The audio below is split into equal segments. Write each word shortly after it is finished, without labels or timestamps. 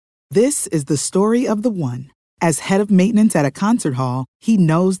This is the story of the one. As head of maintenance at a concert hall, he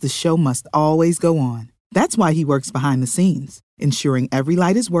knows the show must always go on. That's why he works behind the scenes, ensuring every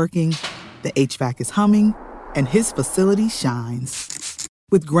light is working, the HVAC is humming, and his facility shines.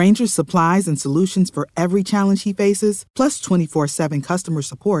 With Grainger's supplies and solutions for every challenge he faces, plus 24/7 customer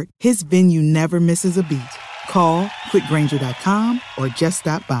support, his venue never misses a beat. Call quickgrainger.com or just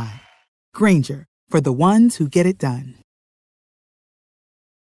stop by. Grainger, for the ones who get it done.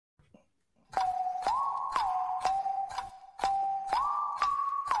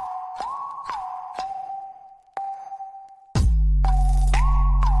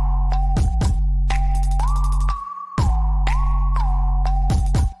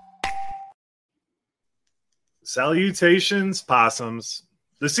 Salutations, possums.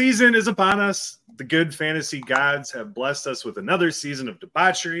 The season is upon us. The good fantasy gods have blessed us with another season of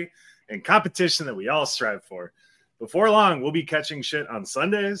debauchery and competition that we all strive for. Before long, we'll be catching shit on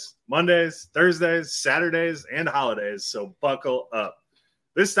Sundays, Mondays, Thursdays, Saturdays, and holidays, so buckle up.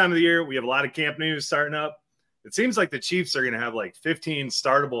 This time of the year, we have a lot of camp news starting up. It seems like the Chiefs are going to have like 15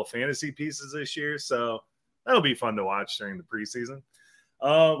 startable fantasy pieces this year, so that'll be fun to watch during the preseason.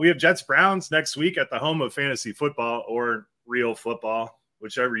 We have Jets-Browns next week at the home of fantasy football, or real football,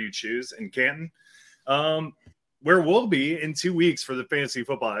 whichever you choose, in Canton, where we'll be in 2 weeks for the Fantasy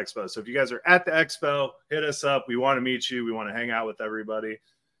Football Expo. So if you guys are at the Expo, hit us up. We want to meet you. We want to hang out with everybody.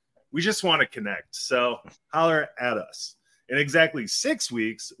 We just want to connect. So holler at us. In exactly 6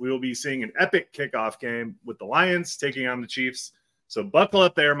 weeks, we will be seeing an epic kickoff game with the Lions taking on the Chiefs. So buckle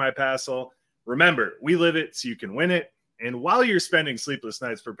up there, my Passel. Remember, we live it so you can win it. And while you're spending sleepless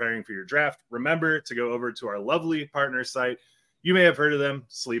nights preparing for your draft, remember to go over to our lovely partner site. You may have heard of them,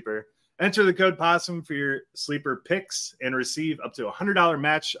 Sleeper. Enter the code POSSUM for your Sleeper picks and receive up to a $100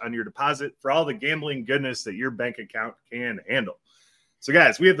 match on your deposit for all the gambling goodness that your bank account can handle. So,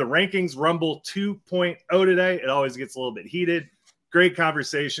 guys, we have the Rankings Rumble 2.0 today. It always gets a little bit heated. Great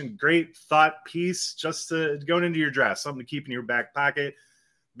conversation, great thought piece just to going into your draft, something to keep in your back pocket.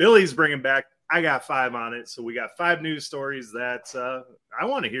 Billy's bringing back I got 5 on it. So we got 5 news stories that I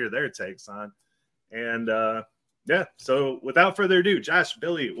want to hear their takes on. And yeah, so without further ado, Josh,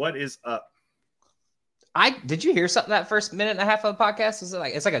 Billy, what is up? Did you hear something that first minute and a half of the podcast?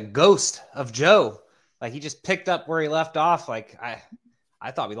 It's like a ghost of Joe. Like he just picked up where he left off. Like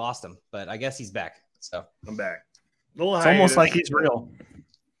I thought we lost him, but I guess he's back. So I'm back. It's almost like he's real.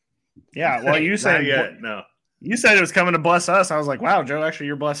 Yeah. Well, you said no. You said it was coming to bless us. I was like, wow, Joe, actually,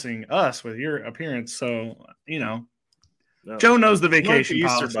 you're blessing us with your appearance. So, no. Joe knows the vacation like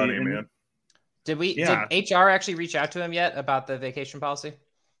the policy. Bunny, man. Did HR actually reach out to him yet about the vacation policy?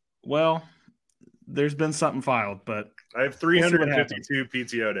 Well, there's been something filed, but I have 352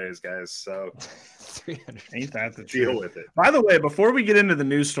 PTO days, guys. So 300. Ain't that the deal truth? with it. By the way, before we get into the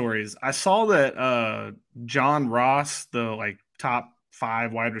news stories, I saw that John Ross, the top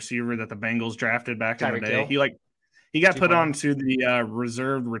 5 wide receiver that the Bengals drafted back in the day. He got put onto the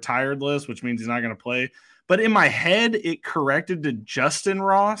reserved retired list, which means he's not going to play. But in my head, it corrected to Justin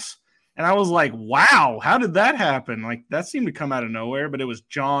Ross. And I was like, wow, how did that happen? Like that seemed to come out of nowhere, but it was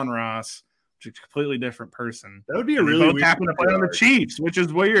John Ross, which is a completely different person. That would be a really weird. Both happened to play on the Chiefs, which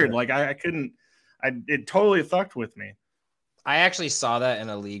is weird. Yeah. It totally fucked with me. I actually saw that in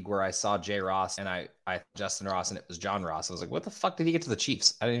a league where I saw Jay Ross and I Justin Ross and it was John Ross. I was like, what the fuck did he get to the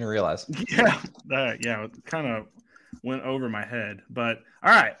Chiefs? I didn't even realize. Yeah, it kind of went over my head. But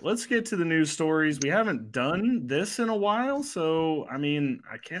all right, let's get to the news stories. We haven't done this in a while, so I mean,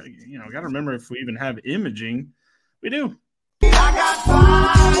 I can't, got to remember if we even have imaging. We do. I got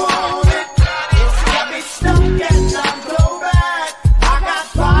 5 on it. It's got me stuck and I'm back. I got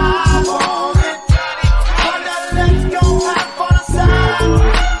 5 on it.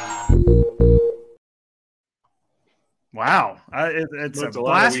 Wow, it's a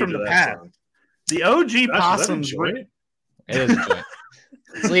blast from the past. Song. The OG Possums. It is a joint.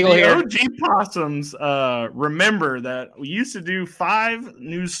 It's legal here. OG Possums remember that we used to do 5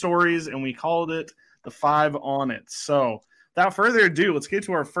 news stories and we called it the 5 on it. So without further ado, let's get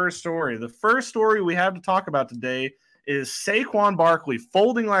to our first story. The first story we have to talk about today is Saquon Barkley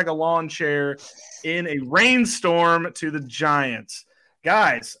folding like a lawn chair in a rainstorm to the Giants.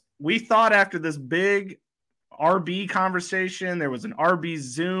 Guys, we thought after this big RB conversation, there was an RB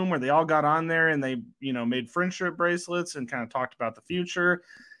Zoom where they all got on there and they, made friendship bracelets and kind of talked about the future.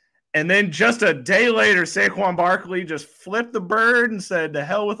 And then just a day later, Saquon Barkley just flipped the bird and said, to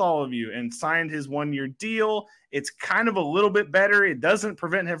hell with all of you, and signed his 1-year deal. It's kind of a little bit better. It doesn't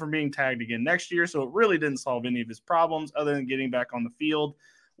prevent him from being tagged again next year, so it really didn't solve any of his problems other than getting back on the field.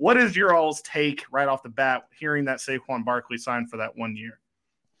 What is your all's take right off the bat, hearing that Saquon Barkley signed for that 1 year?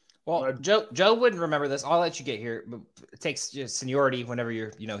 Well, Joe wouldn't remember this. I'll let you get here. It takes just seniority whenever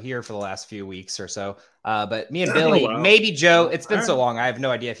you're, here for the last few weeks or so. But me and Billy, maybe Joe, it's been so long. I have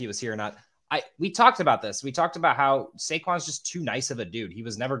no idea if he was here or not. We talked about this. We talked about how Saquon's just too nice of a dude. He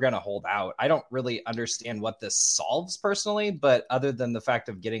was never going to hold out. I don't really understand what this solves personally, but other than the fact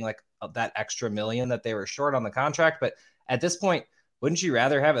of getting like that extra $1 million that they were short on the contract. But at this point, wouldn't you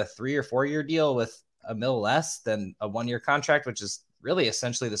rather have a 3 or 4 year deal with $1 million less than a 1 year contract, which is really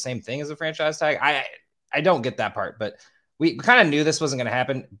essentially the same thing as a franchise tag? I don't get that part, but we kind of knew this wasn't going to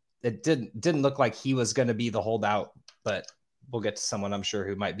happen. It didn't look like he was going to be the holdout, but we'll get to someone I'm sure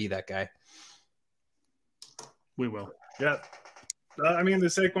who might be that guy. We will. Yeah. I mean, the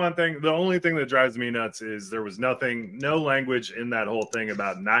Saquon thing, the only thing that drives me nuts is there was no language in that whole thing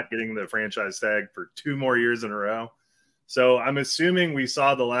about not getting the franchise tag for 2 more years in a row. So I'm assuming we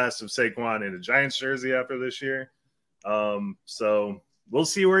saw the last of Saquon in a Giants jersey after this year. So we'll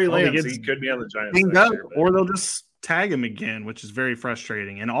see where he lands. He could be on the Giants next year, or they'll just tag him again, which is very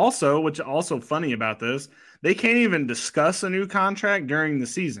frustrating. And also, which is also funny about this, they can't even discuss a new contract during the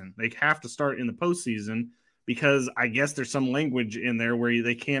season. They have to start in the postseason because I guess there's some language in there where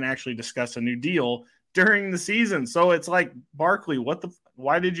they can't actually discuss a new deal during the season. So it's like, Barkley,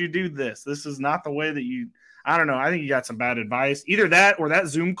 why did you do this? This is not the way that I don't know. I think you got some bad advice. Either that or that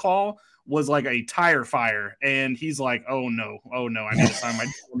Zoom call was like a tire fire, and he's like, oh no, I need to sign my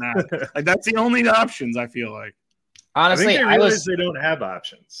deal now. Like, that's the only options, I feel like. Honestly, I realize they don't have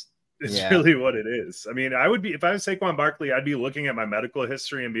options. It's really what it is. I mean, if I was Saquon Barkley, I'd be looking at my medical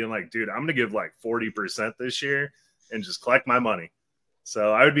history and being like, dude, I'm going to give like 40% this year and just collect my money.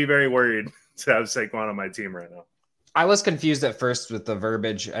 So I would be very worried to have Saquon on my team right now. I was confused at first with the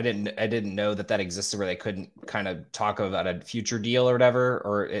verbiage. I didn't know that existed where they couldn't kind of talk about a future deal or whatever,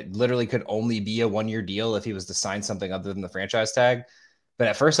 or it literally could only be a 1 year deal if he was to sign something other than the franchise tag. But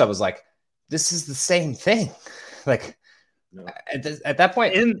at first I was like, this is the same thing. Like no. At that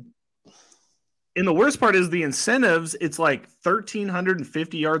point, and the worst part is the incentives. It's like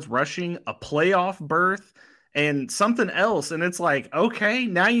 1,350 yards rushing, a playoff berth, and something else. And it's like, okay,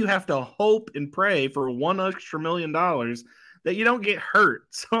 now you have to hope and pray for $1 extra $1 million that you don't get hurt.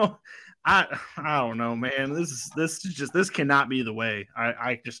 So I don't know, man. This cannot be the way.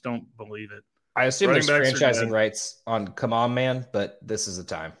 I just don't believe it. I assume there's franchising rights on Come On Man, but this is the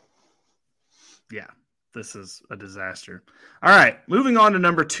time. Yeah. This is a disaster. All right, moving on to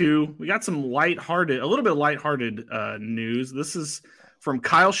number 2. We got some a little bit lighthearted news. This is from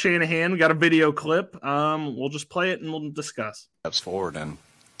Kyle Shanahan. We got a video clip. We'll just play it and we'll discuss. Steps forward and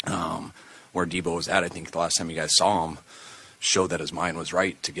where Debo was at, I think the last time you guys saw him showed that his mind was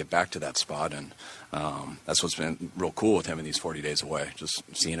right to get back to that spot. And that's what's been real cool with him in these 40 days away. Just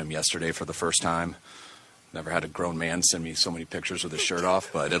seeing him yesterday for the first time. Never had a grown man send me so many pictures with his shirt off,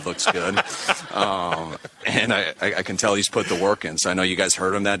 but it looks good. And I can tell he's put the work in. So I know you guys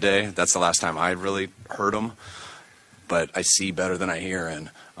heard him that day. That's the last time I really heard him. But I see better than I hear, and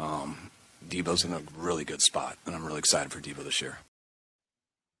Debo's in a really good spot, and I'm really excited for Debo this year.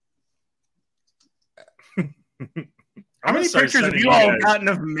 How many pictures have you all gotten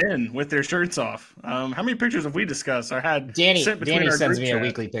of men with their shirts off? How many pictures have we discussed or had? Danny sends me a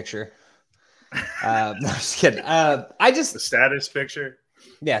weekly picture. No, I'm just kidding. The status picture.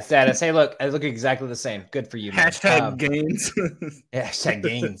 Yeah, status. Hey, look, I look exactly the same. Good for you. Hashtag gains. Yeah, hashtag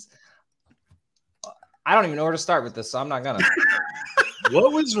gains. I don't even know where to start with this, so I'm not gonna.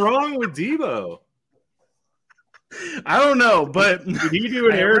 What was wrong with Debo? I don't know, but did he do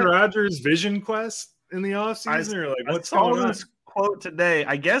an Aaron Rodgers vision quest in the offseason, or like what's going on? This quote today.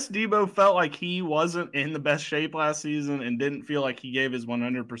 I guess Debo felt like he wasn't in the best shape last season and didn't feel like he gave his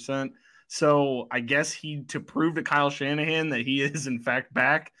 100%. So I guess to prove to Kyle Shanahan that he is in fact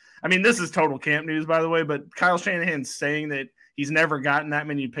back. I mean, this is total camp news, by the way, but Kyle Shanahan's saying that he's never gotten that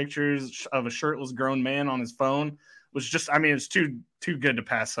many pictures of a shirtless grown man on his phone was just, I mean, it's too good to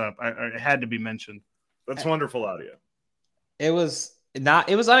pass up. It had to be mentioned. That's wonderful audio. It was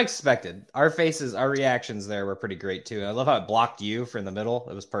unexpected. Our reactions there were pretty great too. I love how it blocked you from the middle.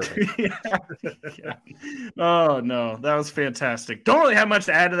 It was perfect. Yeah. Oh no, that was fantastic. Don't really have much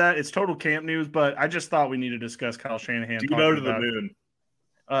to add to that. It's total camp news, but I just thought we need to discuss Kyle Shanahan. Debo to the moon.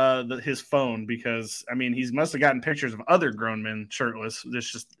 His phone, because I mean, he must have gotten pictures of other grown men shirtless.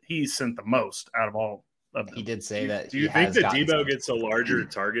 He sent the most out of all of them. He did say that. Do you think that Debo gets a larger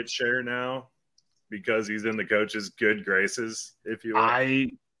target share now because he's in the coach's good graces, if you will? I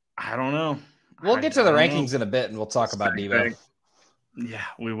don't know. We'll get to the rankings in a bit, and we'll talk about Debo. Yeah,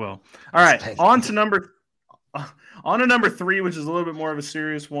 we will. All right, on to number 3, which is a little bit more of a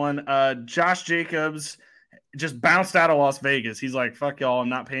serious one. Josh Jacobs just bounced out of Las Vegas. He's like, fuck y'all. I'm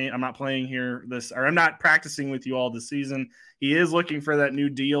not playing here I'm not practicing with you all this season. He is looking for that new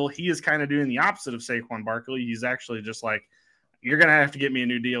deal. He is kind of doing the opposite of Saquon Barkley. He's actually just like, you're going to have to get me a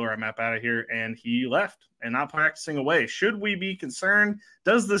new deal or I'm out of here. And he left and not practicing away. Should we be concerned?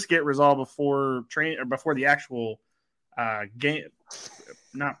 Does this get resolved before the actual game,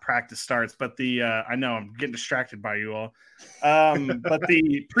 not practice starts, but I know I'm getting distracted by you all. But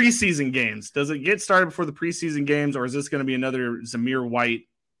the preseason games, does it get started before the preseason games, or is this going to be another Zamir White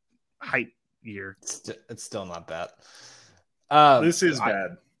hype year? It's still not that. This is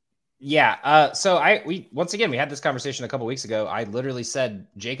bad. Yeah. So we had this conversation a couple weeks ago. I literally said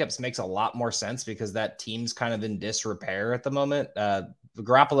Jacobs makes a lot more sense because that team's kind of in disrepair at the moment.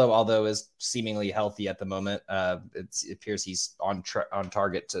 Garoppolo, although is seemingly healthy at the moment, it appears he's on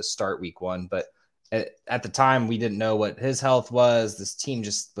target to start week 1. But at the time, we didn't know what his health was. This team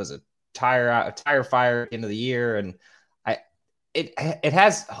just was a tire fire at the end of the year, and it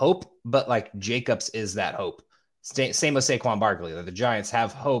has hope, but like Jacobs is that hope. Same with Saquon Barkley. The Giants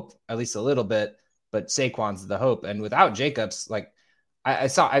have hope, at least a little bit, but Saquon's the hope. And without Jacobs, like I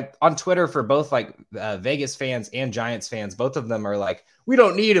saw on Twitter for both like Vegas fans and Giants fans, both of them are like, we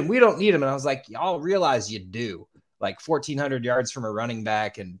don't need him. And I was like, y'all realize you do. Like 1,400 yards from a running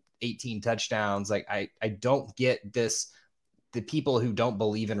back and 18 touchdowns. Like I don't get this. The people who don't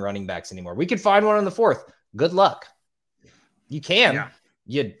believe in running backs anymore. We could find one in the 4th. Good luck. You can. Yeah.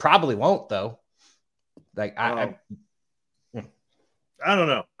 You probably won't though. Like I don't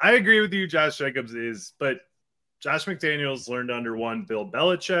know. I agree with you. Josh Jacobs is, but Josh McDaniels learned under one Bill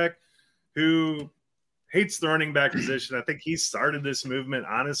Belichick, who hates the running back position. I think he started this movement,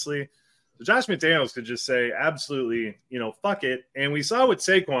 honestly. So Josh McDaniels could just say, absolutely, fuck it. And we saw with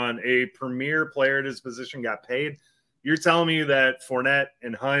Saquon, a premier player at his position got paid. You're telling me that Fournette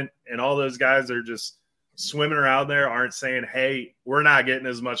and Hunt and all those guys are just swimming around there, aren't saying, hey, we're not getting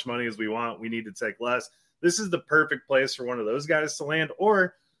as much money as we want. We need to take less. This is the perfect place for one of those guys to land.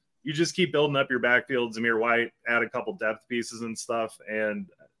 Or you just keep building up your backfield, Zamir White, add a couple depth pieces and stuff. And,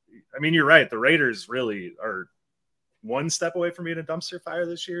 I mean, you're right. The Raiders really are one step away from being a dumpster fire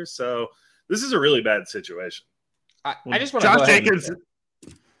this year. So this is a really bad situation. I just want to Josh Jacobs.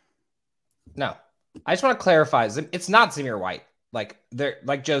 No, I just want to clarify. It's not Zamir White.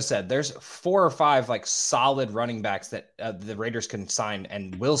 Like Joe said, there's 4 or 5 like solid running backs that the Raiders can sign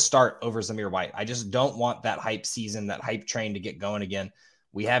and will start over Zamir White. I just don't want that hype season, that hype train to get going again.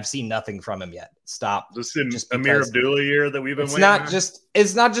 We have seen nothing from him yet. Stop. Just Amir Abdullah year that we've been waiting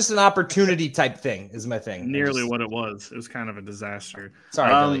It's not just an opportunity type thing is my thing. Nearly what it was. It was kind of a disaster.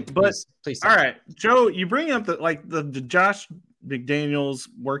 Sorry, Billy, but please all right, Joe, you bring up the Josh McDaniels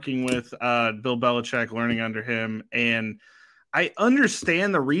working with Bill Belichick, learning under him, and I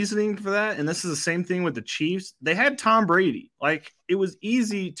understand the reasoning for that, and this is the same thing with the Chiefs. They had Tom Brady. Like, it was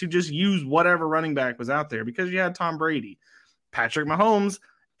easy to just use whatever running back was out there because you had Tom Brady. Patrick Mahomes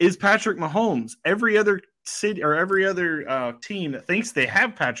is Patrick Mahomes. Every other city or every other team that thinks they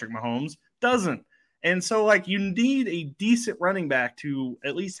have Patrick Mahomes doesn't. And so, like, you need a decent running back to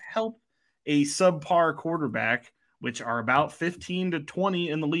at least help a subpar quarterback, which are about 15 to 20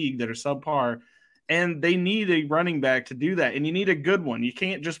 in the league that are subpar. And they need a running back to do that. And you need a good one. You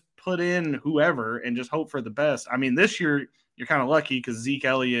can't just put in whoever and just hope for the best. I mean, this year you're kind of lucky because Zeke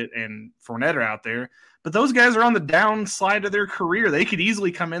Elliott and Fournette are out there. But those guys are on the downside of their career. They could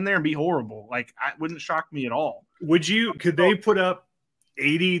easily come in there and be horrible. Like, it wouldn't shock me at all. Could they put up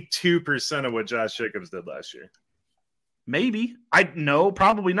 82% of what Josh Jacobs did last year? Maybe. No,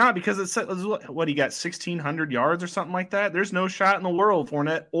 probably not, because it's what he got 1,600 yards or something like that. There's no shot in the world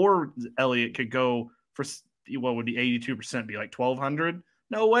Fournette or Elliott could go for what would be 82%, be like 1,200.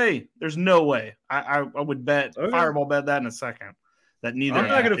 No way. There's no way. I would bet fireball bet that in a second. That neither. I'm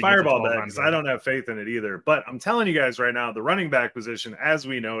not going to fireball that because I don't have faith in it either. But I'm telling you guys right now, the running back position, as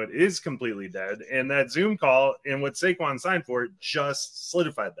we know it, is completely dead. And that Zoom call and what Saquon signed for it just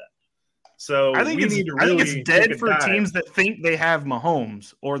solidified that. So I think it's dead for teams that think they have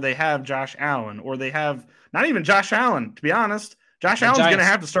Mahomes or they have Josh Allen or they have not even Josh Allen, to be honest. Josh Allen's going to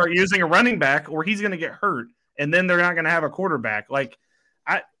have to start using a running back or he's going to get hurt. And then they're not going to have a quarterback. Like,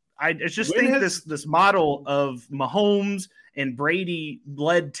 I just think this model of Mahomes and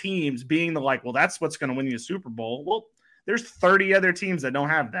Brady-led teams being that's what's going to win you a Super Bowl. Well, there's 30 other teams that don't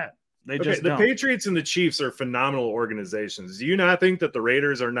have that. The Patriots and the Chiefs are phenomenal organizations. Do you not think that the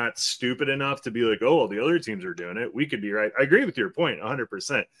Raiders are not stupid enough to be like, oh, well, the other teams are doing it? We could be right. I agree with your point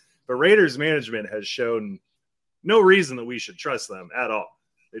 100%. But Raiders management has shown no reason that we should trust them at all.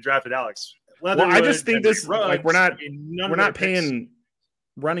 They drafted Alex Leatherwood. Well, I just think we're not paying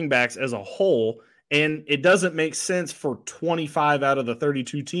running backs as a whole And it doesn't make sense for 25 out of the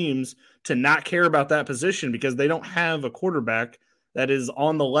 32 teams to not care about that position because they don't have a quarterback that is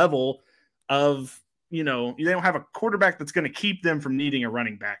on the level of, they don't have a quarterback that's going to keep them from needing a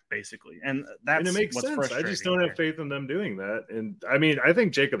running back, basically. And it makes sense. I just don't have faith in them doing that. And I mean, I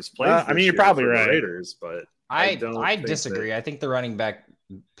think Jacobs played. You're probably right. The Raiders, but I disagree. I think the running back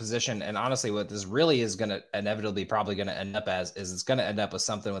position, and honestly, what this really is going to inevitably probably going to end up as is it's going to end up with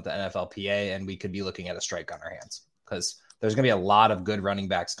something with the NFLPA, and we could be looking at a strike on our hands because there's going to be a lot of good running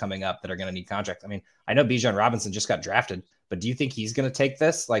backs coming up that are going to need contracts. I mean, I know Bijan Robinson just got drafted, but do you think he's going to take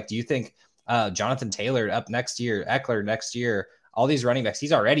this? Like, do you think Jonathan Taylor up next year, Eckler next year, all these running backs,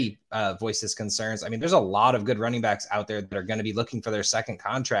 he's already voiced his concerns. I mean, there's a lot of good running backs out there that are going to be looking for their second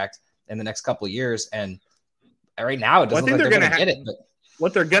contract in the next couple of years. And right now it doesn't look like they're going to get it. But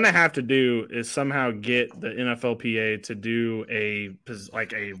what they're going to have to do is somehow get the NFLPA to do a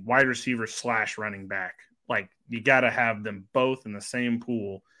wide receiver / running back. Like, you got to have them both in the same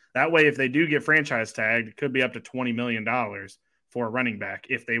pool. That way, if they do get franchise tagged, it could be up to $20 million for a running back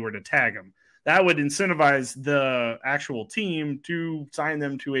if they were to tag them. That would incentivize the actual team to sign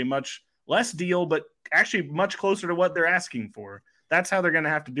them to a much less deal, but actually much closer to what they're asking for. That's how they're going to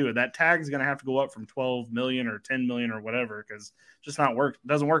have to do it. That tag is going to have to go up from 12 million or 10 million or whatever, because it's just not work. It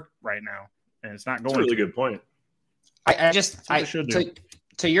doesn't work right now. And it's not going That's a really good point.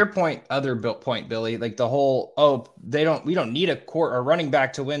 To your point, point, Billy, like the whole, we don't need a running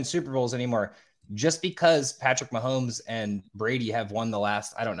back to win Super Bowls anymore. Just because Patrick Mahomes and Brady have won the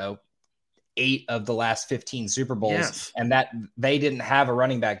last, 8 of the last 15 Super Bowls, and that they didn't have a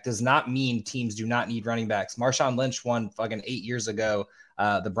running back does not mean teams do not need running backs. Marshawn Lynch won fucking 8 years ago.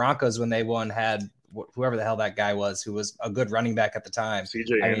 The Broncos, when they won, had whoever the hell that guy was, who was a good running back at the time.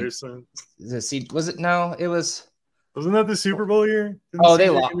 CJ Anderson. Was it? No, it was. Wasn't that the Super Bowl year? Didn't they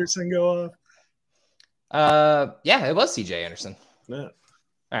lost. Anderson go off? Yeah, it was CJ Anderson. Yeah.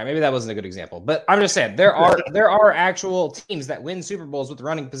 All right, maybe that wasn't a good example, but I'm just saying there are actual teams that win Super Bowls with the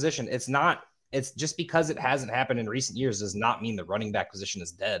running position. It's just because it hasn't happened in recent years does not mean the running back position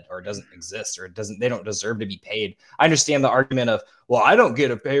is dead or doesn't exist or they don't deserve to be paid. I understand the argument of, well, I don't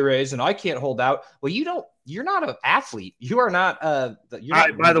get a pay raise and I can't hold out. Well, you're not an athlete. You are not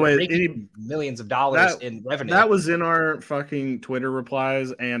by the way, millions of dollars in revenue. That was in our fucking Twitter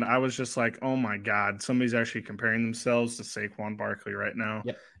replies, and I was just like, oh my God, somebody's actually comparing themselves to Saquon Barkley right now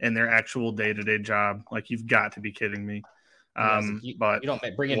and their actual day-to-day job. Like, you've got to be kidding me. But you don't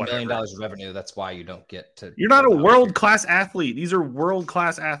bring in $1 million of revenue. That's why you don't get to. You're not a world-class athlete. These are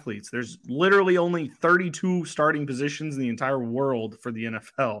world-class athletes. There's literally only 32 starting positions in the entire world for the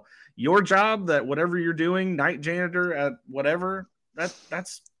NFL. Your job, that whatever you're doing, night janitor at whatever,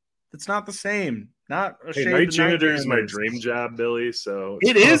 that's not the same. Not a shade. Night janitor is my dream job, Billy. So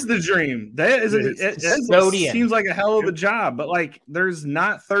it is the dream. That is it seems like a hell of a job, but like there's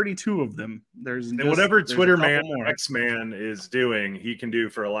not 32 of them. There's whatever Twitter man X-Man is doing, he can do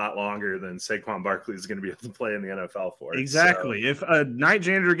for a lot longer than Saquon Barkley is going to be able to play in the NFL for. Exactly. So. If a night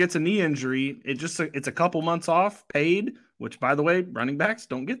janitor gets a knee injury, it's a couple months off, paid. Which, by the way, running backs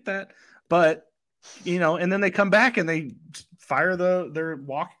don't get that. But and then they come back and they fire their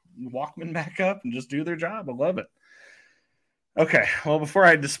Walkman back up and just do their job. I love it. Okay, well, before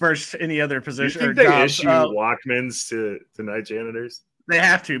I disperse any other position, you think they issue Walkmans to night janitors? They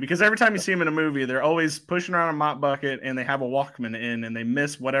have to, because every time you see them in a movie, they're always pushing around a mop bucket and they have a Walkman in and they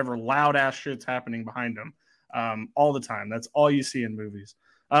miss whatever loud ass shit's happening behind them all the time. That's all you see in movies.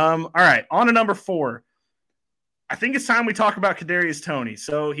 All right, on to number 4. I think it's time we talk about Kadarius Toney.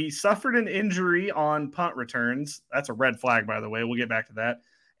 So he suffered an injury on punt returns. That's a red flag, by the way. We'll get back to that.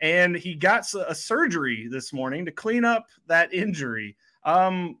 And he got a surgery this morning to clean up that injury.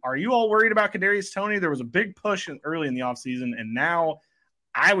 Are you all worried about Kadarius Toney? There was a big push early in the offseason, and now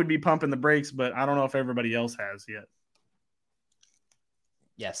I would be pumping the brakes, but I don't know if everybody else has yet.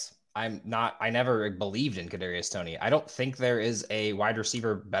 Yes. I never believed in Kadarius Toney. I don't think there is a wide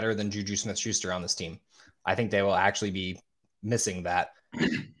receiver better than Juju Smith-Schuster on this team. I think they will actually be missing that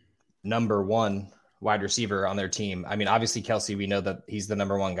number 1 wide receiver on their team. I mean, obviously Kelsey, we know that he's the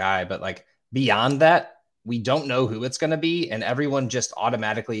number 1 guy, but like beyond that, we don't know who it's going to be. And everyone just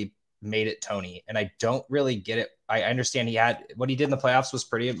automatically made it Toney. And I don't really get it. I understand what he did in the playoffs was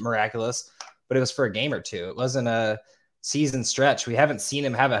pretty miraculous, but it was for a game or two. It wasn't a season stretch. We haven't seen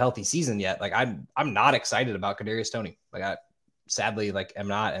him have a healthy season yet. Like I'm not excited about Kadarius Toney. Like I sadly am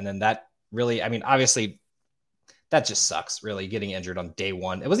not. And then that really, I mean, obviously that just sucks, really, getting injured on day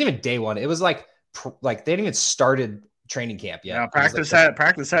 1. It wasn't even day 1. It was like they hadn't even started training camp yet. Yeah,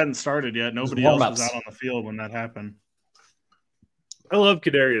 practice hadn't started yet. Nobody else was out on the field when that happened. I love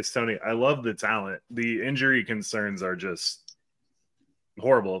Kadarius Toney. I love the talent. The injury concerns are just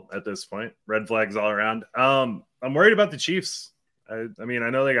horrible at this point. Red flags all around. I'm worried about the Chiefs. I mean, I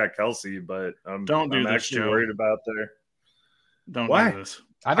know they got Kelsey, but I'm actually worried about their. Don't do this.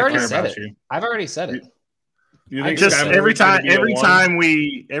 I've already said it. I've already said it. You think just every time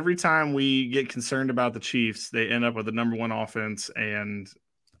we get concerned about the Chiefs, they end up with the number one offense, and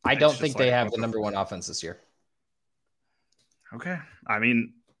I don't think they have the number one offense this year. Okay, I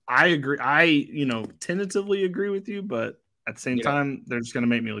mean, I agree. I tentatively agree with you, but at the same time, they're just going to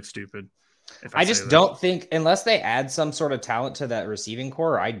make me look stupid. I just don't think, unless they add some sort of talent to that receiving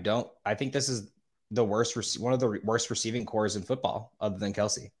core, I think this is the worst, one of the worst receiving cores in football, other than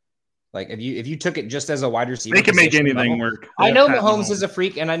Kelsey. Like if you took it just as a wide receiver, they can make anything work. I know Mahomes is a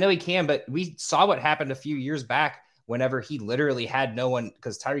freak, and I know he can, but we saw what happened a few years back whenever he literally had no one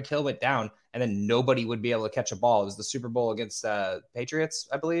because Tyreek Hill went down, and then nobody would be able to catch a ball. It was the Super Bowl against Patriots,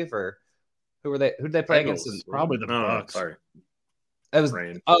 I believe, or who did they play against? Probably the Bucs. Sorry. It was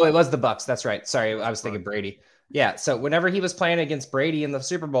it was the Bucs. That's right. Sorry, I was thinking Brady. Yeah, so whenever he was playing against Brady in the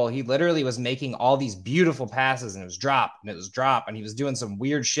Super Bowl, he literally was making all these beautiful passes, and it was drop, and he was doing some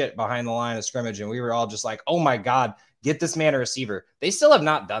weird shit behind the line of scrimmage, and we were all just like, oh my God, get this man a receiver. They still have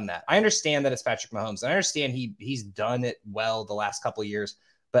not done that. I understand that it's Patrick Mahomes, and I understand he's done it well the last couple of years,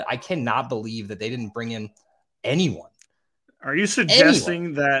 but I cannot believe that they didn't bring in anyone. Are you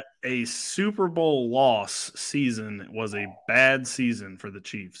suggesting that a Super Bowl loss season was a bad season for the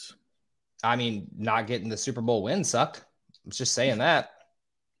Chiefs? I mean, not getting the Super Bowl win sucked. I'm just saying that.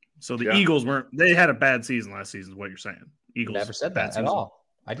 So the Eagles they had a bad season last season is what you're saying. Eagles never said that at all.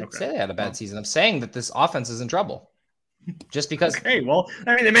 I didn't say they had a bad season. I'm saying that this offense is in trouble. Just because. Okay, well,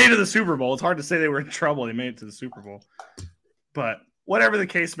 I mean, they made it to the Super Bowl. It's hard to say they were in trouble. They made it to the Super Bowl. But whatever the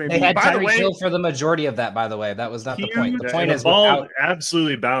case may be. They had Tyreek Hill for the majority of that, by the way. That was not the point. The point is the ball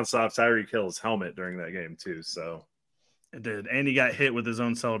absolutely bounced off Tyreek Hill's helmet during that game, too. So it did. And he got hit with his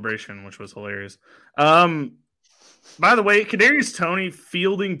own celebration, which was hilarious. By the way, Kadarius Toney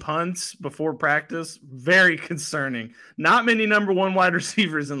fielding punts before practice, very concerning. Not many number one wide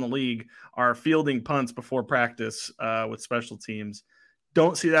receivers in the league are fielding punts before practice with special teams.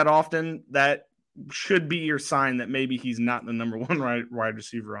 Don't see that often. That should be your sign that maybe he's not the number one wide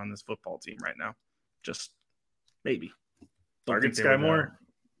receiver on this football team right now. Just maybe. Target Sky Moore.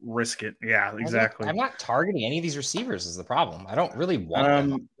 Risk it. Yeah, exactly. I'm not targeting any of these receivers is the problem. I don't really want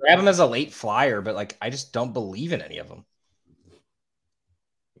them. Grab them as a late flyer, but I just don't believe in any of them.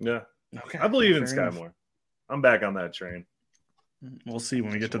 Yeah. Okay. I believe in Sky Moore. I'm back on that train. We'll see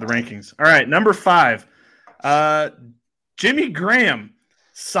when we get to the rankings. All right, number 5. Jimmy Graham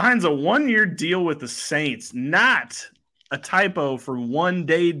signs a 1-year deal with the Saints. Not a typo for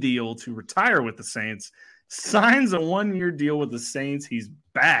 1-day deal to retire with the Saints. Signs a 1-year deal with the Saints. He's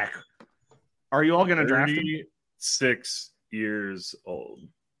back. Are you all going to draft him? 6 years old.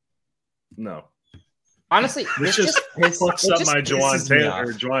 No. Honestly, this just fucks up my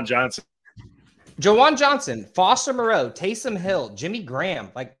Juwan Johnson. Juwan Johnson, Foster Moreau, Taysom Hill, Jimmy Graham.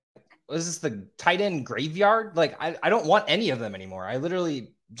 Was this the tight end graveyard? I don't want any of them anymore. I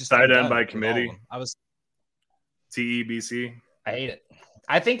literally just tight end by committee. I was TEBC. I hate it.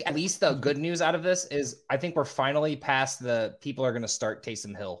 I think at least the good news out of this is I think we're finally past the people are going to start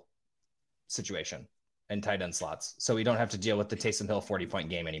Taysom Hill situation and tight end slots. So we don't have to deal with the Taysom Hill 40-point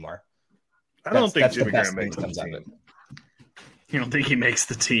game anymore. I don't think Jimmy Graham makes the team. You don't think he makes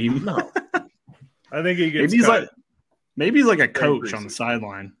the team? No. I think he gets maybe he's like a coach on the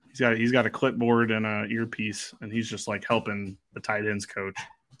sideline. He's got a clipboard and an earpiece, and he's just helping the tight ends coach.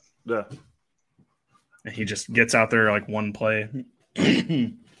 Yeah. And he just gets out there one play.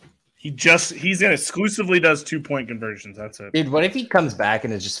 He's exclusively does 2-point conversions. That's it. Dude, what if he comes back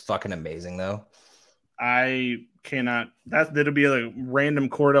and is just fucking amazing though? I cannot. That'll be a random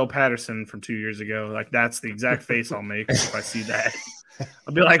Cordell Patterson from 2 years ago. That's the exact face I'll make if I see that.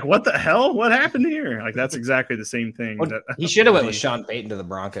 I'll be like, what the hell? What happened here? That's exactly the same thing. He should have went with Sean Payton to the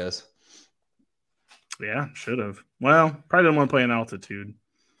Broncos. Yeah, should have. Well, probably didn't want to play in altitude.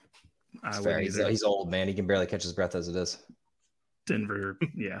 He's old, man. He can barely catch his breath as it is. Denver,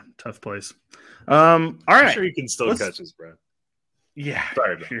 yeah, tough place. All right. I'm sure he can still catch his breath. Yeah.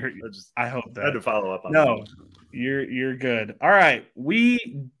 Sorry, I hope that. I had to follow up on that. No, you're good. All right.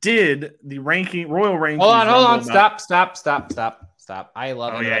 We did the royal ranking. Hold on. Stop. I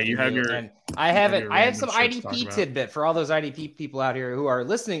love it. Oh, yeah, you have your. And I have some IDP tidbit for all those IDP people out here who are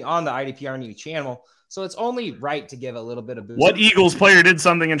listening on the IDP Army channel. So it's only right to give a little bit of boost. What Eagles player did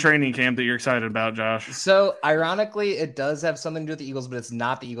something in training camp that you're excited about, Josh? So ironically, it does have something to do with the Eagles, but it's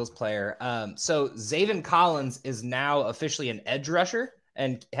not the Eagles player. So Zaven Collins is now officially an edge rusher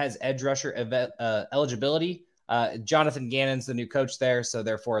and has edge rusher eligibility. Jonathan Gannon's the new coach there, so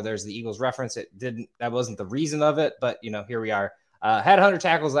therefore there's the Eagles reference. That wasn't the reason of it, but here we are. Had 100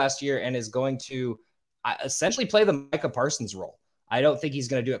 tackles last year and is going to essentially play the Micah Parsons role. I don't think he's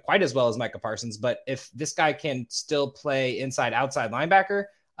going to do it quite as well as Micah Parsons, but if this guy can still play inside, outside linebacker,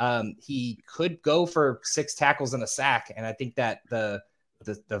 he could go for 6 tackles and a sack. And I think that the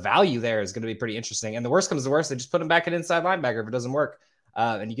value there is going to be pretty interesting. And the worst comes to worst, they just put him back at inside linebacker if it doesn't work.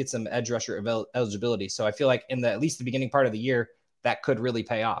 And you get some edge rusher eligibility. So I feel like in at least the beginning part of the year, that could really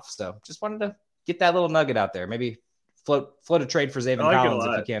pay off. So just wanted to get that little nugget out there. Maybe float a trade for Zaven Collins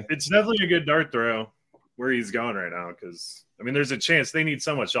if you can. It's definitely a good dart throw where he's going right now, because there's a chance they need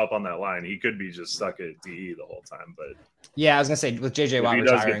so much help on that line. He could be just stuck at DE the whole time. But yeah, I was gonna say with JJ Watt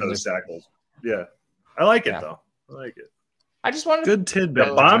retiring, get those tackles. Yeah, I like it though. I like it. I just wanted good tidbit.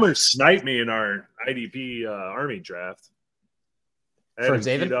 The Bombers sniped me in our IDP Army draft. I had him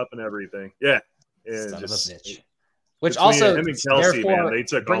queued up and everything. Yeah, son of a bitch. Which also, him and Kelsey, man, they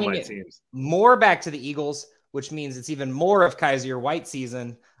took all my teams. More back to the Eagles, which means it's even more of Kaiser White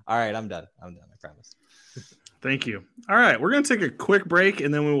season. All right, I'm done. I promise. Thank you. All right, we're going to take a quick break,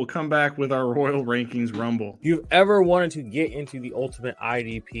 and then we will come back with our Royal Rankings Rumble. If you've ever wanted to get into the Ultimate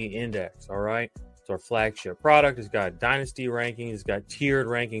IDP Index, all right? It's our flagship product. It's got dynasty rankings. It's got tiered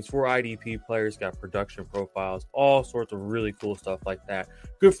rankings for IDP players. It's got production profiles, all sorts of really cool stuff like that.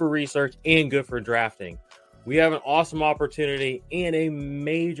 Good for research and good for drafting. We have an awesome opportunity and a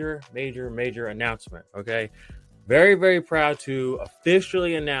major announcement, okay? Very, very proud to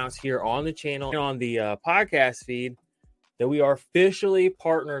officially announce here on the channel and on the podcast feed that we are officially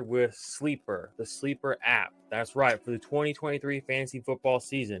partnered with Sleeper, the Sleeper app. That's right. For the 2023 fantasy football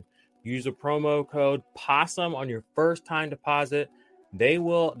season, use the promo code POSSUM on your first time deposit. They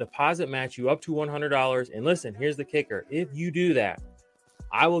will deposit match you up to $100. And listen, here's the kicker. If you do that,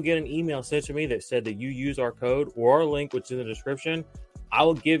 I will get an email sent to me that said that you use our code or our link, which is in the description. I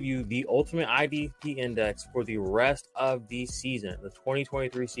will give you the Ultimate IDP Index for the rest of the season, the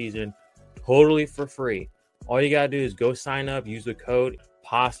 2023 season, totally for free. All you got to do is go sign up, use the code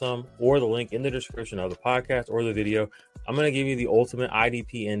POSSUM or the link in the description of the podcast or the video. I'm going to give you the Ultimate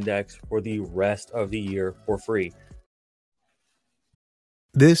IDP Index for the rest of the year for free.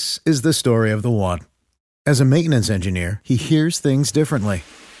 This is the story of the one. As a maintenance engineer, he hears things differently.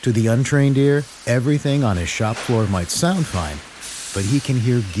 To the untrained ear, everything on his shop floor might sound fine, but he can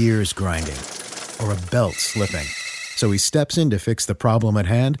hear gears grinding or a belt slipping. So he steps in to fix the problem at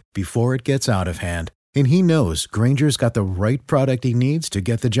hand before it gets out of hand. And he knows Grainger's got the right product he needs to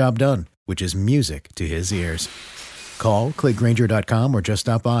get the job done, which is music to his ears. Call, click Grainger.com, or just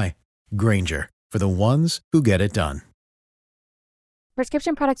stop by. Grainger, for the ones who get it done.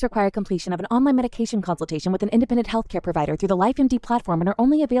 Prescription products require completion of an online medication consultation with an independent healthcare provider through the LifeMD platform and are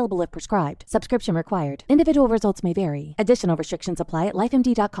only available if prescribed. Subscription required. Individual results may vary. Additional restrictions apply at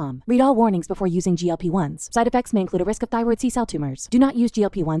lifemd.com. Read all warnings before using GLP-1s. Side effects may include a risk of thyroid C-cell tumors. Do not use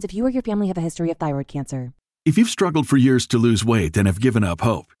GLP-1s if you or your family have a history of thyroid cancer. If you've struggled for years to lose weight and have given up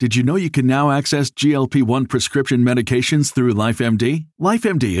hope, did you know you can now access GLP-1 prescription medications through LifeMD?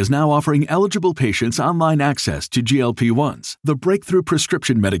 LifeMD is now offering eligible patients online access to GLP-1s, the breakthrough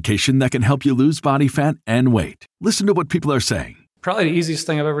prescription medication that can help you lose body fat and weight. Listen to what people are saying. Probably the easiest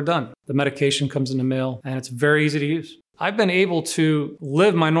thing I've ever done. The medication comes in the mail, and it's very easy to use. I've been able to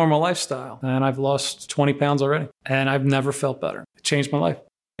live my normal lifestyle, and I've lost 20 pounds already, and I've never felt better. It changed my life.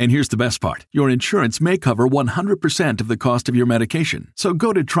 And here's the best part. Your insurance may cover 100% of the cost of your medication. So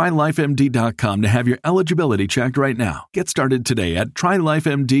go to TryLifeMD.com to have your eligibility checked right now. Get started today at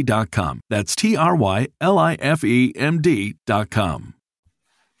TryLifeMD.com. That's TryLifeMD.com.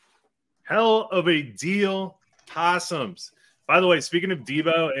 Hell of a deal, Possums. By the way, speaking of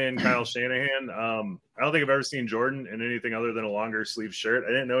Debo and Kyle Shanahan, I don't think I've ever seen Jordan in anything other than a longer sleeve shirt. I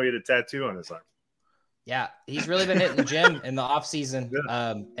didn't know he had a tattoo on his arm. Yeah, he's really been hitting the gym in the off season.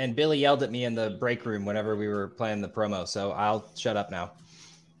 And Billy yelled at me in the break room whenever we were playing the promo. So I'll shut up now.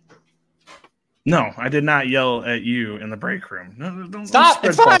 No, I did not yell at you in the break room. No, don't stop.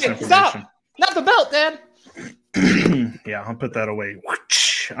 It's fine. Stop. Not the belt, Dad. Yeah, I'll put that away.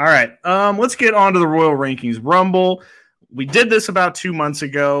 All right. Let's get on to the Royal Rankings Rumble. We did this about 2 months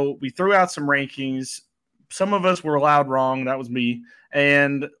ago. We threw out some rankings. Some of us were allowed wrong. That was me.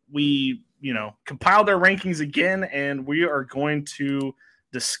 And we compiled our rankings again, and we are going to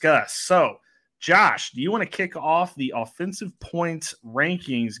discuss. So Josh, do you want to kick off the offensive points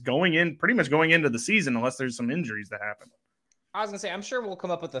rankings going into the season, unless there's some injuries that happen? I was going to say, I'm sure we'll come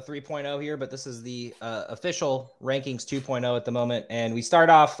up with a 3.0 here, but this is the official rankings 2.0 at the moment. And we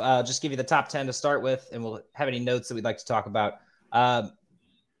start off, just give you the top 10 to start with, and we'll have any notes that we'd like to talk about.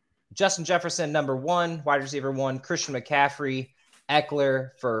 Justin Jefferson, number 1, wide receiver 1, Christian McCaffrey,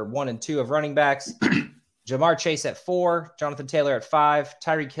 Eckler for 1 and 2 of running backs, Jamar Chase at 4, Jonathan Taylor at 5,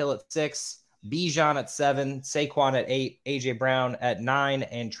 Tyreek Hill at 6, Bijan at 7, Saquon at 8, AJ Brown at 9,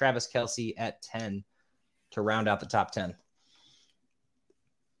 and Travis Kelce at 10 to round out the top 10.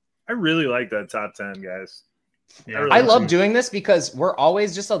 I really like that top 10, guys. Yeah, I love doing this because we're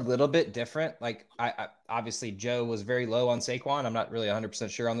always just a little bit different. Like, I obviously Joe was very low on Saquon. I'm not really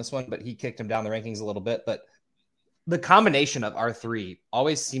 100% sure on this one, but he kicked him down the rankings a little bit. But the combination of our three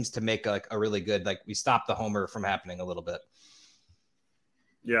always seems to make like a really good, like, we stop the homer from happening a little bit.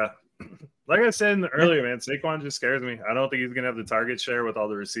 Yeah. Like I said earlier, man, Saquon just scares me. I don't think he's going to have the target share with all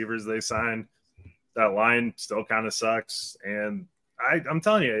the receivers they signed. That line still kind of sucks. And I'm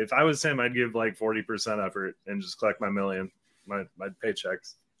telling you, if I was him, I'd give like 40% effort and just collect my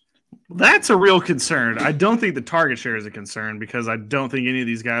paychecks. That's a real concern. I don't think the target share is a concern because I don't think any of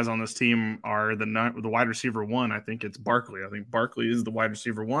these guys on this team are the wide receiver 1. I think it's Barkley. I think Barkley is the wide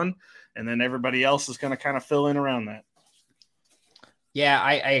receiver 1, and then everybody else is going to kind of fill in around that. Yeah,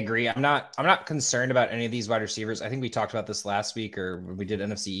 I agree. I'm not concerned about any of these wide receivers. I think we talked about this last week, or we did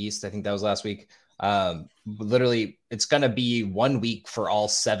NFC East. I think that was last week. Literally, it's going to be 1 week for all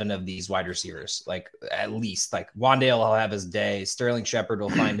 7 of these wide receivers. Like, at least, like, Wan'Dale will have his day. Sterling Shepard will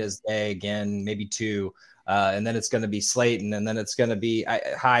find his day again, maybe 2. And then it's going to be Slayton, and then it's going to be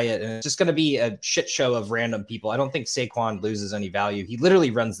Hyatt, and it's just going to be a shit show of random people. I don't think Saquon loses any value. He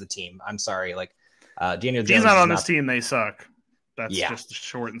literally runs the team. I'm sorry. Like, Daniel Jones. He's not on this team. They suck. That's Yeah. just the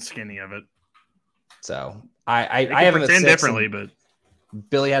short and skinny of it. So I They have him at pretend 6 differently, and but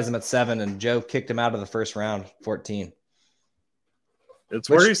Billy has him at 7, and Joe kicked him out of the first round, 14. It's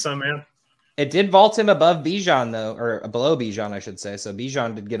worrisome, man. It did vault him above Bijan, though, or below Bijan, I should say. So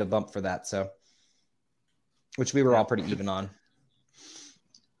Bijan did get a bump for that. So, which we were all pretty even on.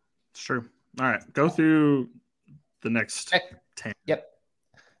 it's true. All right, go through the next 10. Yep.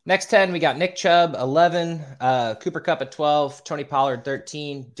 Next 10, we got Nick Chubb, 11, Cooper Kupp at 12, Tony Pollard,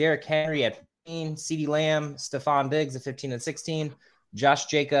 13, Derrick Henry at 15, CeeDee Lamb, Stephon Diggs at 15 and 16, Josh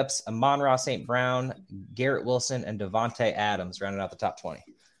Jacobs, Amon-Ra St. Brown, Garrett Wilson, and Devontae Adams rounding out the top 20.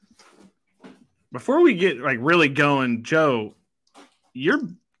 Before we get like really going, Joe,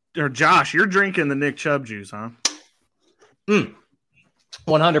 Josh, you're drinking the Nick Chubb juice, huh?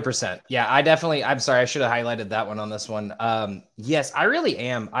 100%. Yeah, I'm sorry. I should have highlighted that one on this one. Yes, I really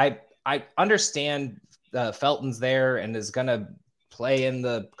am. I understand Felton's there and is going to play in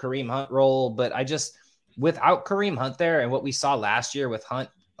the Kareem Hunt role, but without Kareem Hunt there and what we saw last year with Hunt,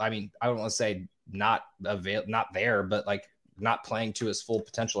 I mean, I don't want to say not there, but like not playing to his full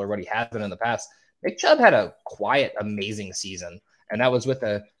potential or what he has been in the past. Nick Chubb had a quiet, amazing season, and that was with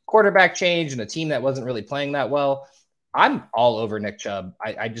a quarterback change and a team that wasn't really playing that well. I'm all over Nick Chubb.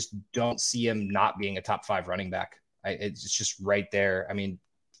 I just don't see him not being a top 5 running back. It's just right there. I mean,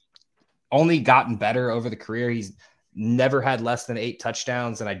 only gotten better over the career. He's never had less than 8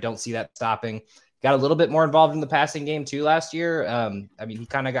 touchdowns, and I don't see that stopping. Got a little bit more involved in the passing game too last year. I mean, he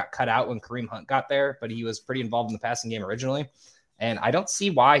kind of got cut out when Kareem Hunt got there, but he was pretty involved in the passing game originally. And I don't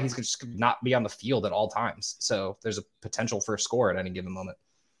see why he's just not be on the field at all times. So there's a potential for a score at any given moment.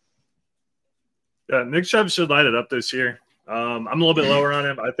 Yeah, Nick Chubb should light it up this year. I'm a little bit lower on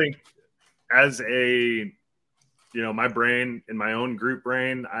him. I think as my brain, in my own group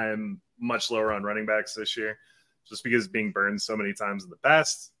brain, I'm much lower on running backs this year just because being burned so many times in the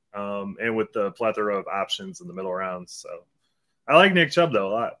past and with the plethora of options in the middle rounds. So I like Nick Chubb, though,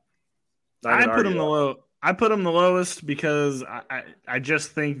 a lot. I put him the lowest because I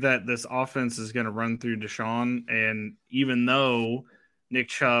just think that this offense is going to run through Deshaun, and even though Nick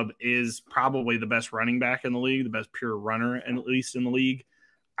Chubb is probably the best running back in the league, the best pure runner, at least in the league,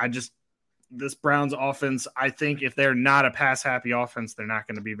 this Browns offense, I think if they're not a pass-happy offense, they're not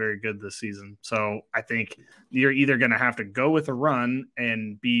going to be very good this season. So I think you're either going to have to go with a run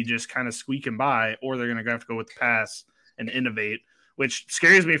and be just kind of squeaking by, or they're going to have to go with the pass and innovate, which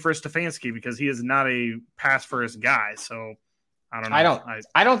scares me for Stefanski because he is not a pass-first guy. So I don't know.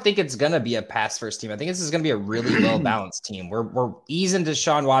 I don't think it's going to be a pass-first team. I think this is going to be a really well-balanced team. We're easing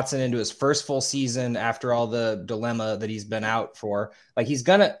Deshaun Watson into his first full season after all the dilemma that he's been out for. Like,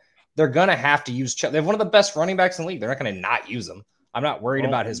 they're going to have to use Chubb. They have one of the best running backs in the league. They're not going to not use him. I'm not worried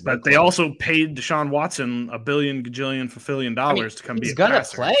about his. But they also paid Deshaun Watson $1 billion, gajillion, fulfillion dollars to come be a passer.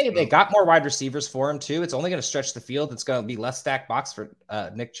 He's going to play. They got more wide receivers for him too. It's only going to stretch the field. It's going to be less stacked box for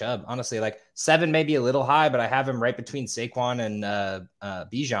Nick Chubb. Honestly, like 7 may be a little high, but I have him right between Saquon and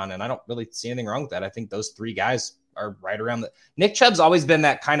Bijan, and I don't really see anything wrong with that. I think those 3 guys are right around the. Nick Chubb's always been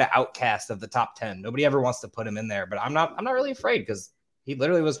that kind of outcast of the top 10. Nobody ever wants to put him in there, but I'm not really afraid because he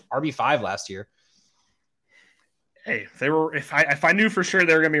literally was RB5 last year. Hey, if I knew for sure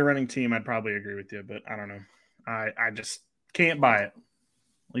they were going to be a running team, I'd probably agree with you, but I don't know. I just can't buy it.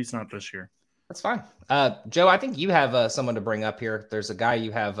 At least not this year. That's fine. Joe, I think you have someone to bring up here. There's a guy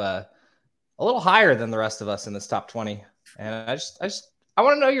you have a little higher than the rest of us in this top 20. And I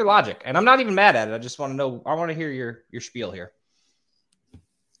want to know your logic, and I'm not even mad at it. I just want to know, I want to hear your spiel here.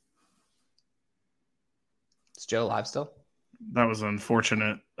 Is Joe live still? That was an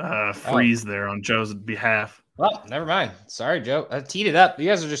unfortunate freeze there on Joe's behalf. Well, never mind. Sorry, Joe. I teed it up. You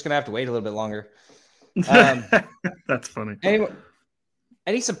guys are just going to have to wait a little bit longer. That's funny.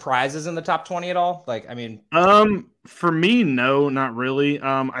 Any surprises in the top 20 at all? Like, I mean, for me, no, not really.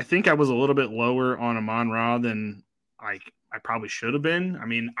 I think I was a little bit lower on Amon-Ra than I probably should have been. I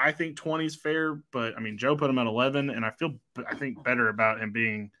mean, I think 20 is fair, but I mean, Joe put him at 11, and I think better about him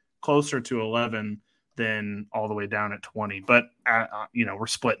being closer to 11 than all the way down at 20. But we're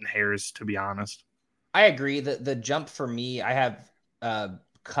splitting hairs, to be honest. I agree that the jump for me, I have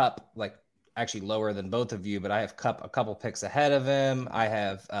Kupp like actually lower than both of you, but I have Kupp a couple picks ahead of him. I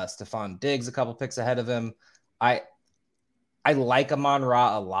have Stephon Diggs a couple picks ahead of him. I like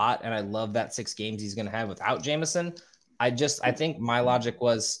Amon-Ra a lot, and I love that 6 games he's going to have without Jameson. I think my logic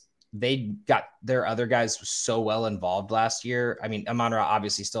was they got their other guys so well involved last year. I mean, Amon-Ra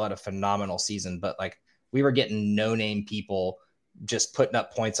obviously still had a phenomenal season, but like we were getting no-name people just putting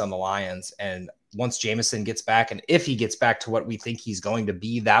up points on the Lions, and once Jameson gets back, and if he gets back to what we think he's going to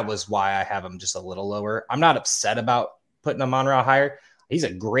be, that was why I have him just a little lower. I'm not upset about putting Amon-Ra higher. He's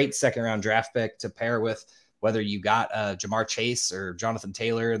a great 2nd-round draft pick to pair with whether you got Jamar Chase or Jonathan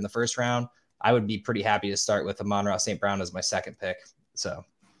Taylor in the 1st round. I would be pretty happy to start with Amon-Ra St. Brown as my 2nd pick. So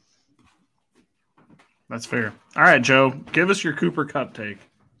that's fair. All right, Joe, give us your Cooper Kupp take.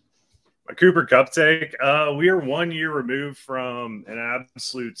 My Cooper Kupp take. We are 1 year removed from an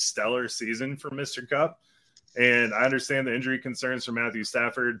absolute stellar season for Mr. Kupp. And I understand the injury concerns for Matthew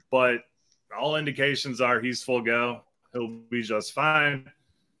Stafford, but all indications are he's full go. He'll be just fine.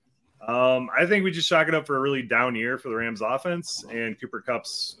 I think we just chalk it up for a really down year for the Rams offense, and Cooper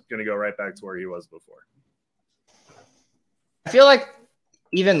Kupp's going to go right back to where he was before. I feel like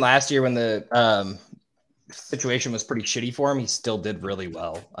even last year when the situation was pretty shitty for him, he still did really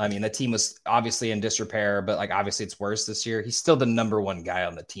well. I mean, the team was obviously in disrepair, but like obviously it's worse this year. He's still the number 1 guy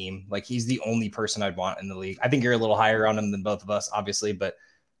on the team. Like he's the only person I'd want in the league. I think you're a little higher on him than both of us, obviously, but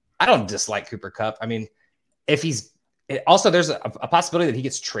I don't dislike Cooper Kupp. I mean, if he's also, there's a possibility that he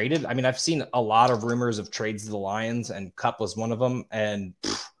gets traded. I mean, I've seen a lot of rumors of trades to the Lions, and Kupp was one of them. And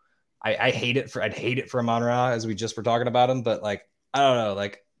I'd hate it for Amon-Ra, as we just were talking about him, but like, I don't know,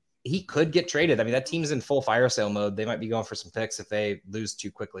 like he could get traded. I mean, that team's in full fire sale mode. They might be going for some picks if they lose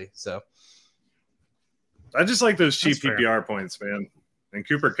too quickly. So I just like those cheap PPR points, man. And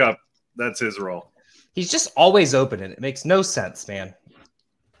Cooper Kupp, that's his role. He's just always open, and it makes no sense, man.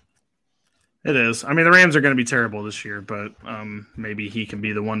 It is. I mean, the Rams are going to be terrible this year, but maybe he can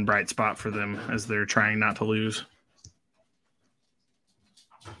be the one bright spot for them as they're trying not to lose.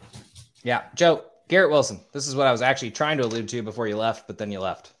 Yeah, Joe, Garrett Wilson. This is what I was actually trying to allude to before you left, but then you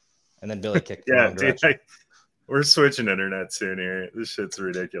left. And then Billy kicked the wrong direction. We're switching internet soon here. This shit's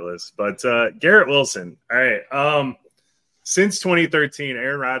ridiculous. But Garrett Wilson. All right. Since 2013,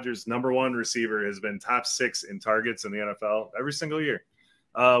 Aaron Rodgers, number 1 receiver, has been top 6 in targets in the NFL every single year.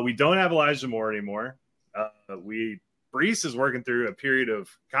 We don't have Elijah Moore anymore. Brees is working through a period of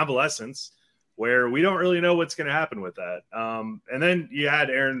convalescence where we don't really know what's going to happen with that. And then you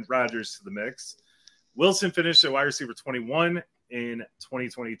add Aaron Rodgers to the mix. Wilson finished at wide receiver 21 in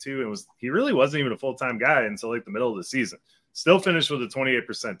 2022, and he really wasn't even a full-time guy until like the middle of the season. Still finished with a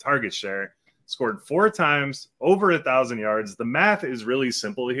 28% target share, scored 4 times, over 1,000 yards. The math is really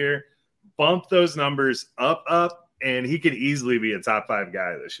simple here. Bump those numbers up, and he could easily be a top 5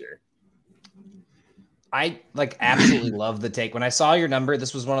 guy this year. I absolutely love the take. When I saw your number,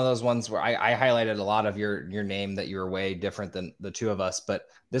 this was one of those ones where I highlighted a lot of your name that you were way different than the 2 of us. But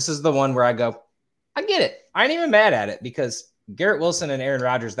this is the one where I go, I get it. I ain't even mad at it because Garrett Wilson and Aaron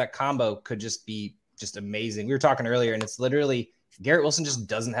Rodgers, that combo could just be just amazing. We were talking earlier, and it's literally Garrett Wilson just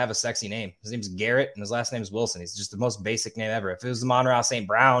doesn't have a sexy name. His name's Garrett, and his last name's Wilson. He's just the most basic name ever. If it was Amon-Ra St.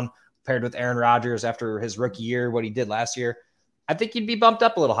 Brown paired with Aaron Rodgers after his rookie year, what he did last year, I think you'd be bumped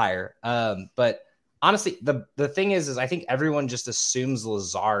up a little higher. But honestly, the thing is I think everyone just assumes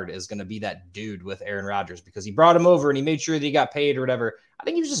Lazard is going to be that dude with Aaron Rodgers because he brought him over and he made sure that he got paid or whatever. I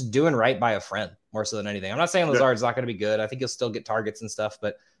think he was just doing right by a friend more so than anything. I'm not saying Lazard's not going to be good. I think he'll still get targets and stuff.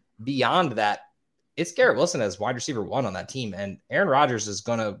 But beyond that, it's Garrett Wilson as wide receiver 1 on that team. And Aaron Rodgers is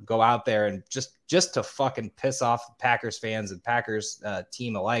going to go out there and just to fucking piss off Packers fans and Packers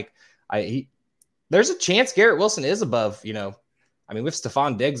team alike. There's a chance Garrett Wilson is above, we have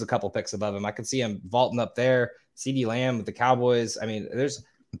Stephon Diggs a couple picks above him. I could see him vaulting up there. CeeDee Lamb with the Cowboys.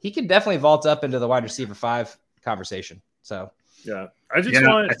 He could definitely vault up into the wide receiver 5 conversation. So, yeah, I just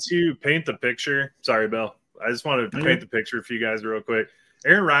wanted to paint the picture. Sorry, Bill. I just wanted to paint the picture for you guys real quick.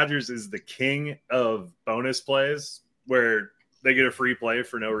 Aaron Rodgers is the king of bonus plays where they get a free play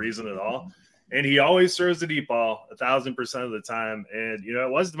for no reason at all. And he always throws the deep ball 1,000% of the time. And,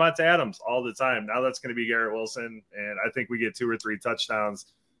 it was Devontae Adams all the time. Now that's going to be Garrett Wilson. And I think we get 2 or 3 touchdowns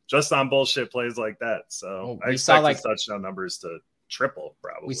just on bullshit plays like that. So I expect his touchdown numbers to triple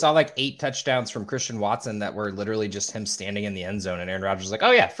probably. We saw 8 touchdowns from Christian Watson that were literally just him standing in the end zone. And Aaron Rodgers was like,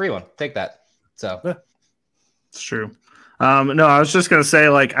 oh, yeah, free one. Take that. So it's true. No, I was just going to say,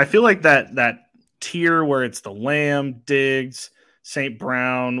 I feel like that tier where it's the Lamb, Diggs, St.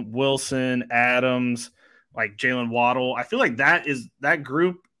 Brown, Wilson, Adams, Jalen Waddle. I feel like that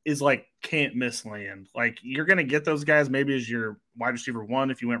group is can't miss land. You're going to get those guys maybe as your wide receiver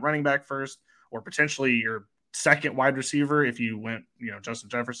 1 if you went running back first, or potentially your second wide receiver if you went, Justin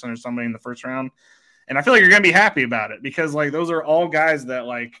Jefferson or somebody in the first round. And I feel like you're going to be happy about it because those are all guys that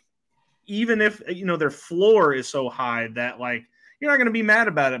even if, their floor is so high that you're not going to be mad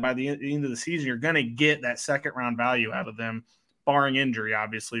about it by the end of the season. You're going to get that second round value out of them, barring injury,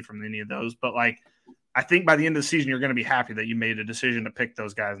 obviously, from any of those. But I think by the end of the season, you're going to be happy that you made a decision to pick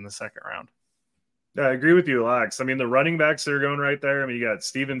those guys in the second round. Yeah, I agree with you, Alex. The running backs that are going right there. You got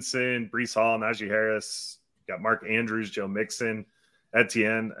Stevenson, Breece Hall, Najee Harris, you got Mark Andrews, Joe Mixon,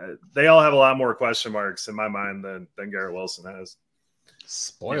 Etienne. They all have a lot more question marks in my mind than Garrett Wilson has.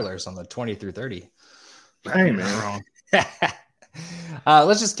 Spoilers on the 20 through 30. Hey, man. Wrong.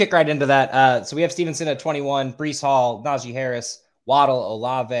 Let's just kick right into that. So we have Stevenson at 21, Breece Hall, Najee Harris, Waddle,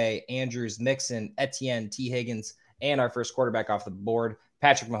 Olave, Andrews, Mixon, Etienne, T. Higgins, and our first quarterback off the board,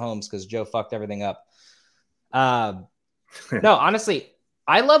 Patrick Mahomes, because Joe fucked everything up. No, honestly,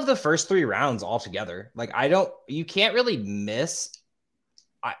 I love the first 3 rounds altogether. You can't really miss.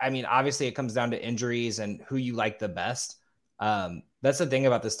 Obviously it comes down to injuries and who you like the best. That's the thing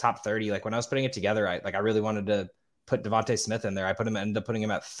about this top 30. When I was putting it together, I really wanted to put Devontae Smith in there. Ended up putting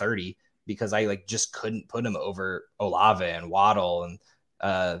him at 30 because I just couldn't put him over Olave and Waddle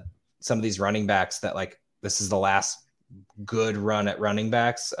and some of these running backs that this is the last good run at running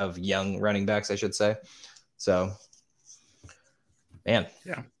backs of young running backs, I should say. So, man.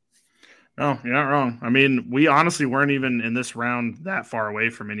 Yeah. No, you're not wrong. We honestly weren't even in this round that far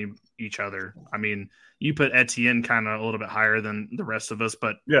away from each other. You put Etienne kind of a little bit higher than the rest of us,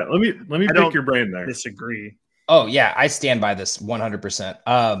 but yeah, let me pick your brain there. Disagree. Oh yeah, I stand by this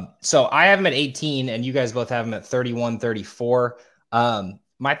 100%. So I have him at 18 and you guys both have him at 31, 34.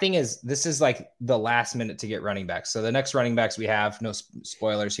 My thing is this is the last minute to get running backs. So the next running backs we have, no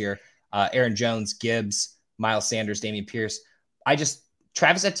spoilers here. Aaron Jones, Gibbs, Miles Sanders, Dameon Pierce.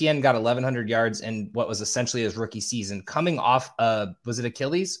 Travis Etienne got 1,100 yards in what was essentially his rookie season coming off, was it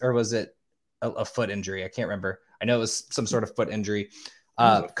Achilles or was it a foot injury? I can't remember. I know it was some sort of foot injury.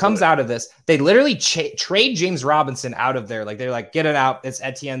 Comes out of this. They literally trade James Robinson out of there. They're get it out. It's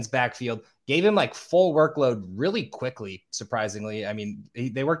Etienne's backfield. Gave him full workload really quickly, surprisingly.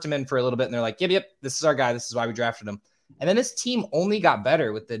 They worked him in for a little bit and they're yep, this is our guy. This is why we drafted him. And then his team only got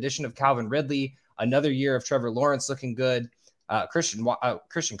better with the addition of Calvin Ridley, another year of Trevor Lawrence looking good.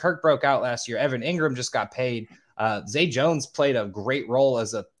 Christian Kirk broke out last year. Evan Ingram just got paid. Zay Jones played a great role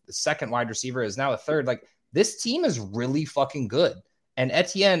as a second wide receiver, is now a third. This team is really fucking good. And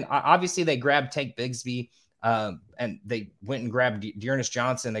Etienne, obviously they grabbed Tank Bigsby and they went and grabbed Dearness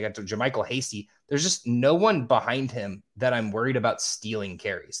Johnson. They got to Jermichael Hasty. There's just no one behind him that I'm worried about stealing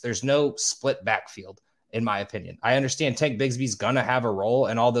carries. There's no split backfield, in my opinion. I understand Tank Bigsby's going to have a role,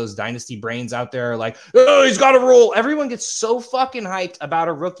 and all those dynasty brains out there are oh, he's got a role. Everyone gets so fucking hyped about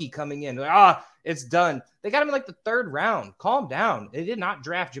a rookie coming in. It's done. They got him in the 3rd round. Calm down. They did not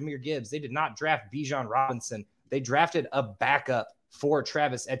draft Jahmyr Gibbs. They did not draft Bijan Robinson. They drafted a backup for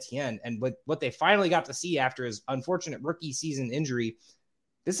Travis Etienne. And what they finally got to see after his unfortunate rookie season injury,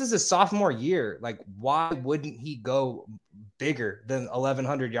 this is his sophomore year. Why wouldn't he go bigger than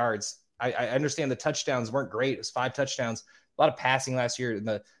 1,100 yards? I understand the touchdowns weren't great. It was 5 touchdowns, a lot of passing last year.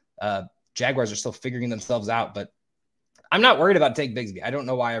 The Jaguars are still figuring themselves out, but I'm not worried about Tank Bigsby. I don't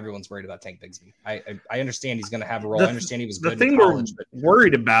know why everyone's worried about Tank Bigsby. I understand he's going to have a role. I understand he was good. The thing in college, we're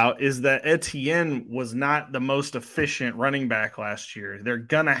worried about is that Etienne was not the most efficient running back last year. They're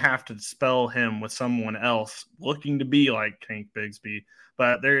going to have to spell him with someone else looking to be like Tank Bigsby.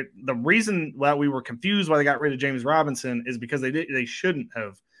 But the reason that we were confused why they got rid of James Robinson is because they shouldn't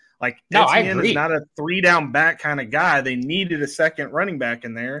have. Like, no, Etienne is not a 3-down back kind of guy. They needed a second running back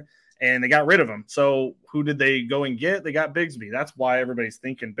in there, and they got rid of him. So who did they go and get? They got Bigsby. That's why everybody's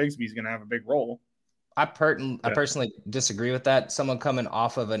thinking Bigsby's going to have a big role. I personally disagree with that. Someone coming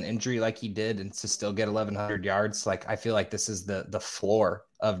off of an injury like he did and to still get 1,100 yards, like I feel like this is the floor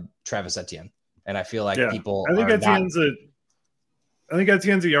of Travis Etienne, and I feel like people. I think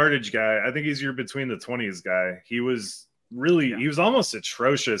Etienne's a yardage guy. I think he's your between the 20s guy. He was almost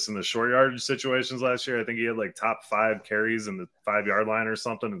atrocious in the short yardage situations last year. I think he had like top 5 carries in the 5-yard line or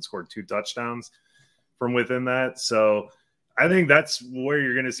something and scored 2 touchdowns from within that. So I think that's where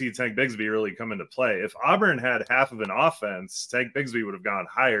you're going to see Tank Bigsby really come into play. If Auburn had half of an offense, Tank Bigsby would have gone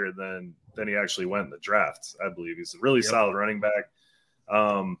higher than he actually went in the draft. I believe he's a really solid running back.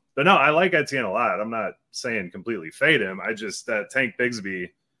 But no, I like Etienne a lot. I'm not saying completely fade him. I just that Tank Bigsby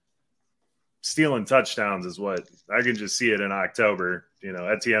stealing touchdowns is what I can just see it in October.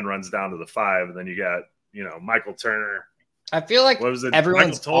 Etienne runs down to the 5, and then you got, Michael Turner. I feel like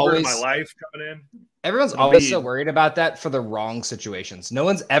everyone's always my life coming in. Everyone's always so worried about that for the wrong situations. No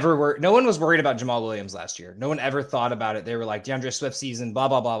one was worried about Jamal Williams last year. No one ever thought about it. They were like DeAndre Swift season, blah,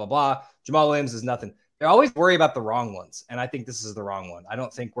 blah, blah, blah, blah. Jamal Williams is nothing. They're always worried about the wrong ones. And I think this is the wrong one. I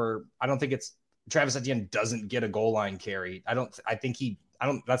don't think it's Travis Etienne doesn't get a goal line carry. I'm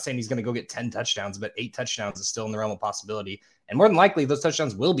not saying he's going to go get 10 touchdowns, but 8 touchdowns is still in the realm of possibility. And more than likely, those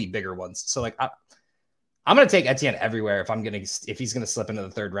touchdowns will be bigger ones. So like, I'm going to take Etienne everywhere if he's going to slip into the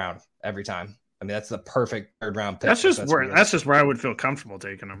 3rd round every time. I mean, that's the perfect 3rd round pick. That's just where I would feel comfortable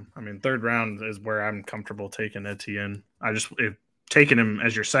taking him. I mean, 3rd round is where I'm comfortable taking Etienne. Taking him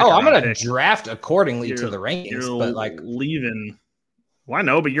as your second. I'm going to draft accordingly to the rankings, but like leaving. Well, I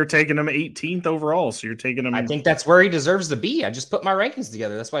know, but you're taking him 18th overall, so you're taking him. I think that's where he deserves to be. I just put my rankings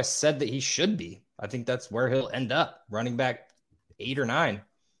together. That's why I said that he should be. I think that's where he'll end up, running back 8 or 9.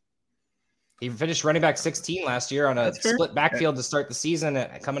 He finished running back 16 last year on a split backfield to start the season,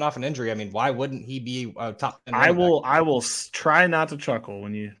 coming off an injury. I mean, why wouldn't he be a top 10 I will try not to chuckle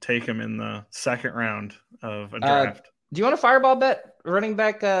when you take him in the 2nd round of a draft. Do you want a fireball bet running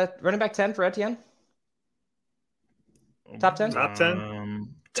back 10 for Etienne? Top 10? Top 10?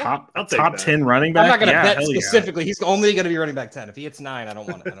 Top 10 running back? I'm not going to bet specifically. Yeah. He's only going to be running back 10. If he hits 9, I don't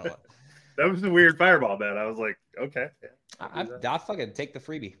want it. That was a weird fireball bet. I was like, okay. Yeah, I'll fucking take the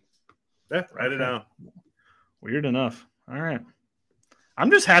freebie. Yeah, write it down. Weird enough. All right.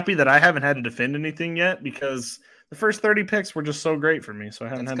 I'm just happy that I haven't had to defend anything yet because the first 30 picks were just so great for me. So I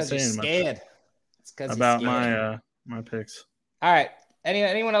haven't had to say anything about my picks. All right.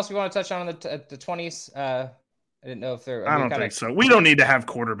 Anyone else we want to touch on the 20s? I didn't know if they're. I don't think so. We don't need to have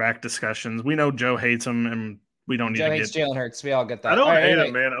quarterback discussions. We know Joe hates him, and we don't need Joe to hates Jalen Hurts. We all get that. I don't hate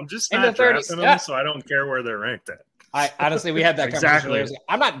him, man. I'm just not drafting them, so I don't care where they're ranked at. Honestly, we had that conversation earlier.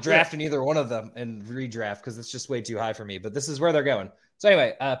 I'm not drafting either one of them in redraft because it's just way too high for me. But this is where they're going. So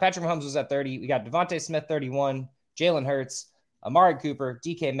anyway, Patrick Mahomes was at 30. We got Devontae Smith 31, Jalen Hurts, Amari Cooper,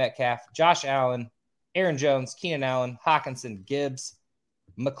 DK Metcalf, Josh Allen, Aaron Jones, Keenan Allen, Hawkinson, Gibbs,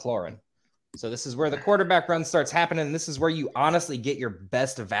 McLaurin. So this is where the quarterback run starts happening. And this is where you honestly get your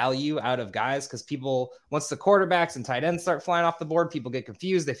best value out of guys because people, once the quarterbacks and tight ends start flying off the board, people get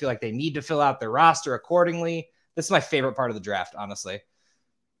confused. They feel like they need to fill out their roster accordingly. This is my favorite part of the draft, honestly.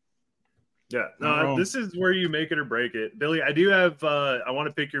 Yeah, no, this is where you make it or break it. Billy, I do have I want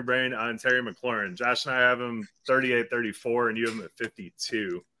to pick your brain on Terry McLaurin. Josh and I have him 38-34, and you have him at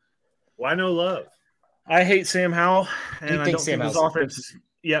 52. Why no love? I hate Sam Howell, and I don't think his offense.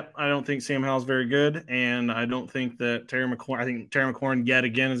 Yep, I don't think Sam Howell's very good, and I don't think that Terry McLaurin yet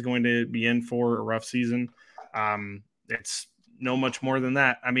again is going to be in for a rough season. It's no much more than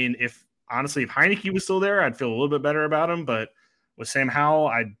that. I mean, if Heineke was still there, I'd feel a little bit better about him, but with Sam Howell,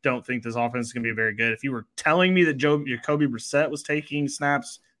 I don't think this offense is going to be very good. If you were telling me that Jacoby Brissett was taking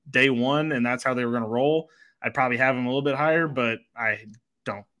snaps day one and that's how they were going to roll, I'd probably have him a little bit higher, but I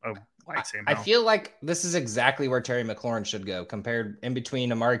don't like Sam Howell. I feel like this is exactly where Terry McLaurin should go, compared in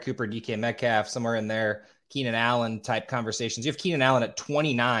between Amari Cooper, DK Metcalf, somewhere in there, Keenan Allen type conversations. You have Keenan Allen at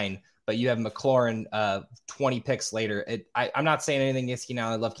 29, but you have McLaurin 20 picks later. I'm not saying anything against Keenan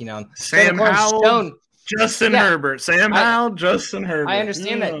Allen. I love Keenan Allen. Sam Howell, Justin Herbert. Sam Howell, Justin Herbert. I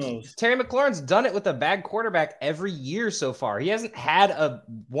understand that. Terry McLaurin's done it with a bad quarterback every year so far. He hasn't had a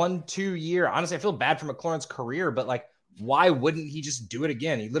 1-2 year. Honestly, I feel bad for McLaurin's career, but like why wouldn't he just do it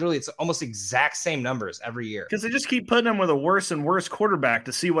again? It's almost exact same numbers every year. Because they just keep putting him with a worse and worse quarterback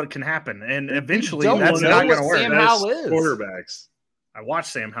to see what can happen. And eventually don't that's know not what going to work. Sam Howell is. Quarterbacks. I watched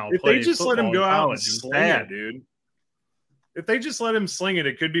Sam Howell If play they just let him football go in out college. and It was sling bad. it, dude. If they just let him sling it,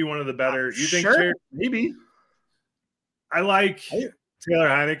 it could be one of the better. You think? Sure, maybe. I like Taylor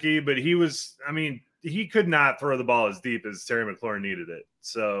Heineke, but he could not throw the ball as deep as Terry McLaurin needed it.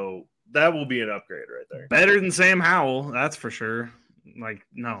 So that will be an upgrade right there. Better than Sam Howell, that's for sure. Like,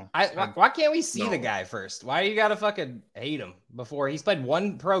 no. Why can't we see the guy first? Why do you got to fucking hate him before? He's played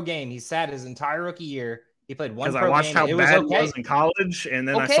one pro game. He sat his entire rookie year. He played one pro game. Because I watched how bad he was in college, and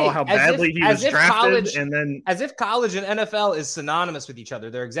then I saw how badly he was drafted. As if college and NFL is synonymous with each other.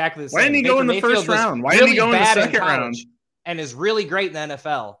 They're exactly the same. Why didn't he go in the first round? Why didn't he go in the second round? And is really great in the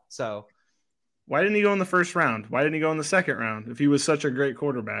NFL. So why didn't he go in the first round? Why didn't he go in the second round? If he was such a great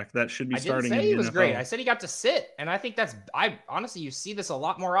quarterback, that should be starting. I didn't say he was NFL. great. I said he got to sit, and I think honestly, you see this a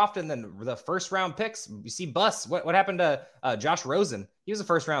lot more often than the first round picks. You see busts. What happened to Josh Rosen? He was a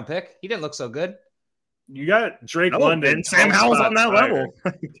first round pick. He didn't look so good. You got Drake London. Sam Howell's on that level.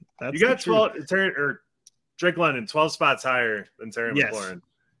 You got Drake London 12 spots higher than Terry McLaurin.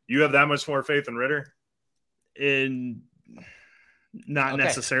 You have that much more faith in Ritter? Not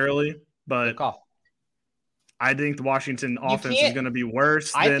necessarily, but I think the Washington offense is going to be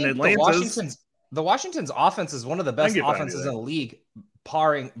worse than Atlanta's. The Washington's offense is one of the best offenses in the league,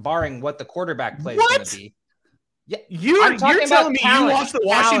 barring what the quarterback play is going to be. Yeah, you're telling me you watched the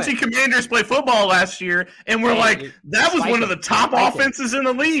Washington Commanders play football last year, and we're that was one of the top offenses in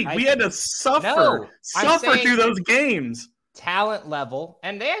the league. We had to suffer through those games. Talent level,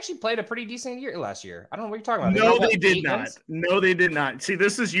 and they actually played a pretty decent year last year. I don't know what you're talking about. No, they did not. No, they did not. See,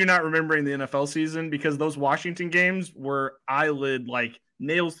 this is you not remembering the NFL season because those Washington games were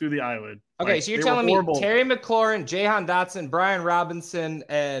nails through the eyelid. Okay, so you're telling me Terry McLaurin, Jahan Dotson, Brian Robinson,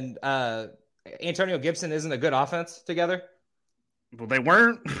 and Antonio Gibson isn't a good offense together? Well, they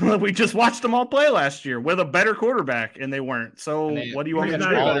weren't. We just watched them all play last year with a better quarterback, and they weren't. So what do you want me to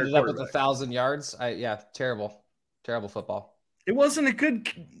do? Ended up with 1,000 yards. Terrible football. It wasn't a good.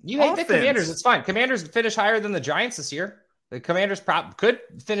 You hate the Commanders. It's fine. Commanders finish higher than the Giants this year. The Commanders could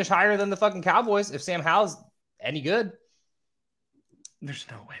finish higher than the fucking Cowboys if Sam Howell's any good. There's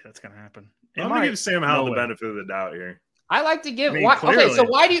no way that's gonna happen. I'm gonna give Sam Howell the benefit of the doubt here. I like to give. Okay, so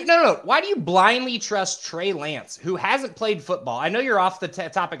why do you why do you blindly trust Trey Lance, who hasn't played football? I know you're off the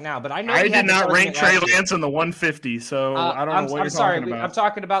topic now, but I know I did not rank Trey Lance in the 150, so I don't know what you're talking about. I'm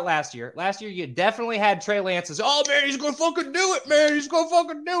talking about last year. Last year, you definitely had Trey Lance as, oh man, he's gonna fucking do it, man. He's gonna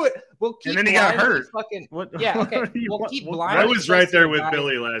fucking do it. We'll keep. And then he got hurt. We'll keep blindly. I was right there with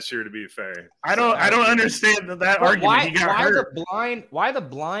Billy last year. To be fair, I don't understand that argument. He got hurt. Why the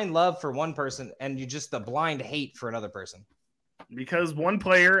blind love for one person and you just the blind hate for another person? Because one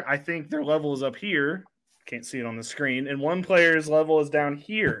player, I think their level is up here. Can't see it on the screen. And one player's level is down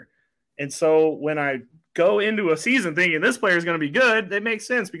here. And so when I go into a season thinking this player is going to be good, it makes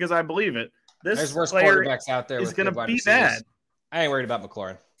sense because I believe it. There's worse quarterbacks out there is going to be bad. I ain't worried about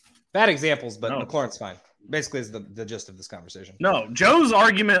McLaurin. Bad examples, but McLaurin's fine. Basically is the gist of this conversation. No, Joe's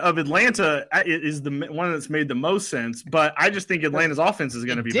argument of Atlanta is the one that's made the most sense, but I just think Atlanta's offense is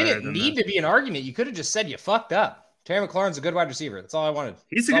going to be better. It didn't need to be an argument. You could have just said you fucked up. Terry McLaurin's a good wide receiver. That's all I wanted.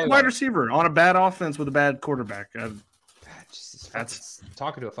 He's a good wide receiver on a bad offense with a bad quarterback. That's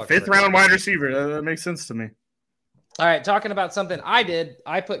talking to a fucking fifth round wide receiver. That makes sense to me. All right, talking about something I did.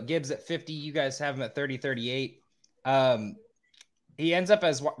 I put Gibbs at 50. You guys have him at 38. He ends up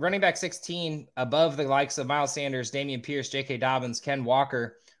as running back 16 above the likes of Miles Sanders, Dameon Pierce, J.K. Dobbins, Ken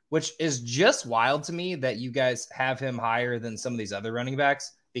Walker, which is just wild to me that you guys have him higher than some of these other running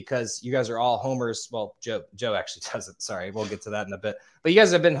backs. Because you guys are all homers. Well, Joe actually doesn't. Sorry, we'll get to that in a bit. But you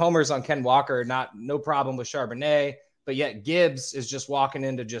guys have been homers on Ken Walker. No problem with Charbonnet. But yet Gibbs is just walking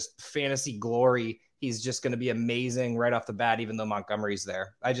into just fantasy glory. He's just going to be amazing right off the bat, even though Montgomery's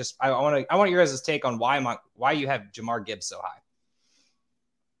there. I want your guys' take on why you have Jahmyr Gibbs so high.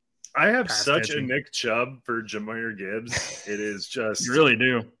 I have such a Nick Chubb for Jahmyr Gibbs. It is just you really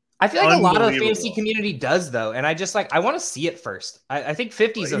do. I feel like a lot of the fantasy community does, though, and I want to see it first. I think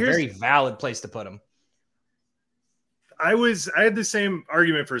 50 is a very valid place to put him. I had the same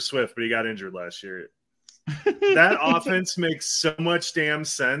argument for Swift, but he got injured last year. That offense makes so much damn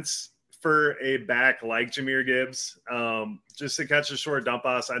sense for a back like Jahmyr Gibbs, just to catch a short dump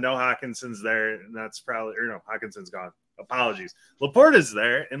off. I know Hawkinson's there, and that's probably Hawkinson's gone. Apologies. Laporta's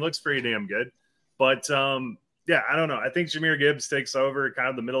there and looks pretty damn good, but yeah, I don't know. I think Jahmyr Gibbs takes over kind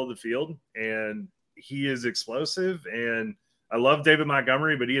of the middle of the field, and he is explosive. And I love David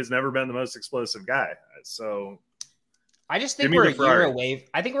Montgomery, but he has never been the most explosive guy. So I just think we're a year away.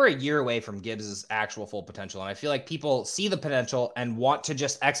 I think we're a year away from Gibbs' actual full potential. And I feel like people see the potential and want to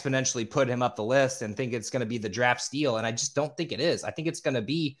just exponentially put him up the list and think it's going to be the draft steal. And I just don't think it is. I think it's going to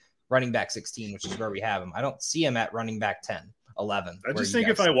be running back 16, which is where we have him. I don't see him at running back 10, 11. I just think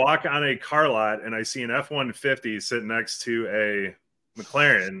if I walk on a car lot and I see an F-150 sitting next to a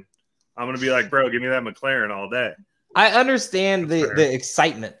McLaren, I'm going to be like, bro, give me that McLaren all day. I understand the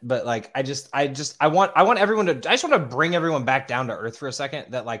excitement, but like, I want everyone to, I just want to bring everyone back down to earth for a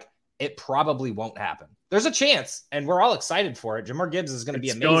second that like, it probably won't happen. There's a chance and we're all excited for it. Jahmyr Gibbs is going to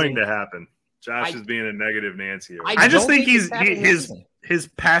be amazing. It's going to happen. Josh is being a negative Nancy. I just think his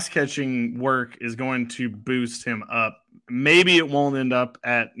pass catching work is going to boost him up. Maybe it won't end up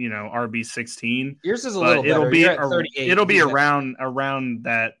at RB16. Yours is a little better. It'll be around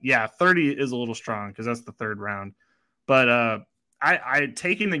that. Yeah, 30 is a little strong because that's the third round. But I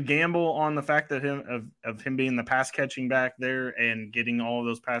taking the gamble on the fact that him being the pass catching back there and getting all of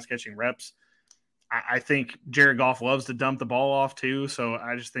those pass catching reps. I think Jared Goff loves to dump the ball off too. So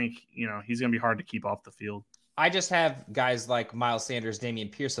I just think, he's going to be hard to keep off the field. I just have guys like Miles Sanders,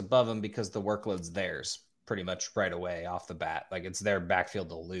 Dameon Pierce above him because the workload's theirs pretty much right away off the bat. Like it's their backfield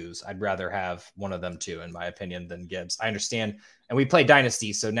to lose. I'd rather have one of them too, in my opinion, than Gibbs. I understand. And we play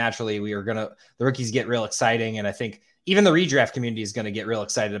Dynasty. So naturally the rookies get real exciting. And I think even the redraft community is going to get real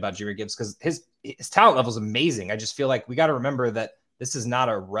excited about Jahmyr Gibbs because his talent level is amazing. I just feel like we got to remember that this is not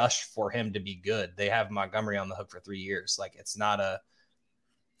a rush for him to be good. They have Montgomery on the hook for 3 years. Like it's not a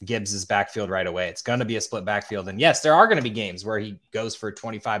Gibbs's backfield right away. It's going to be a split backfield. And yes, there are going to be games where he goes for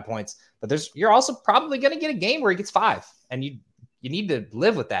 25 points, but you're also probably going to get a game where he gets 5 and you need to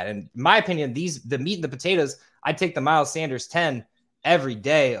live with that. And in my opinion, the meat and the potatoes, I'd take the Miles Sanders 10 every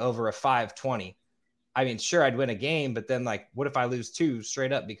day over a 5-20. I mean, sure, I'd win a game, but then like, what if I lose 2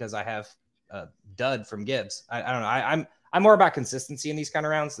 straight up because I have a dud from Gibbs? I don't know. I'm more about consistency in these kind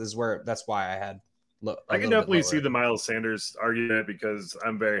of rounds. That's why I had. I can definitely see the Miles Sanders argument because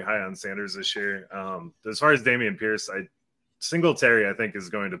I'm very high on Sanders this year. As far as Dameon Pierce, Singletary, I think, is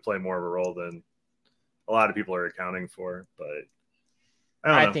going to play more of a role than a lot of people are accounting for. But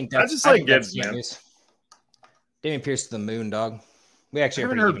I think that's just like Gibbs, man. Dameon Pierce to the moon, dog. We actually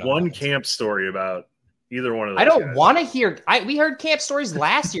haven't heard one camp story about either one of those. I don't want to hear. We heard camp stories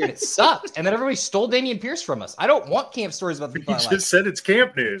last year and it sucked, and then everybody stole Dameon Pierce from us. I don't want camp stories about the people. You just said it's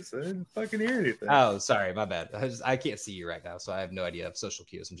camp news. I didn't fucking hear anything. Oh, sorry, my bad. I can't see you right now, so I have no idea of social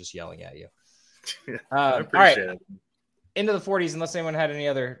cues. I'm just yelling at you. Yeah, I appreciate it. Into the 40s, unless anyone had any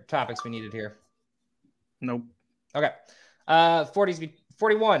other topics we needed here. Nope. Okay. 40s,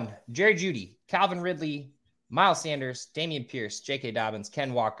 41. Jerry Jeudy, Calvin Ridley, Miles Sanders, Dameon Pierce, J.K. Dobbins,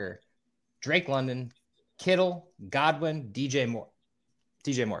 Ken Walker, Drake London, Kittle, Godwin, DJ Moore.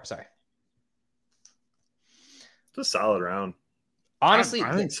 Sorry. It's a solid round. Honestly,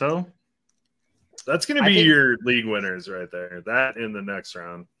 I think so. That's going to be your league winners right there. That in the next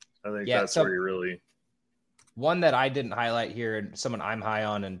round. I think that's where you really. One that I didn't highlight here, and someone I'm high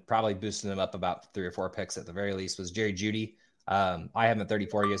on and probably boosting them up about 3 or 4 picks at the very least, was Jerry Jeudy. I have him at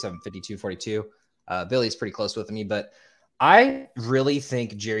 34. You guys have him 52, 42. Billy's pretty close with me, but I really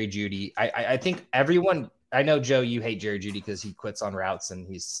think Jerry Jeudy, I think everyone, I know, Joe, you hate Jerry Jeudy because he quits on routes and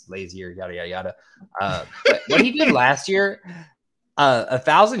he's lazier, yada, yada, yada. But what he did last year,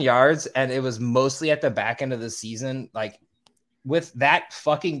 1,000 yards, and it was mostly at the back end of the season. Like with that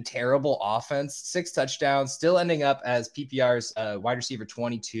fucking terrible offense, 6 touchdowns, still ending up as PPR's wide receiver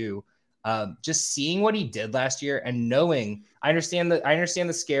 22. Just seeing what he did last year and knowing, I understand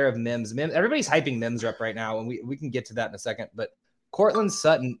the scare of Mims. Everybody's hyping Mims up right now, and we can get to that in a second. But Cortland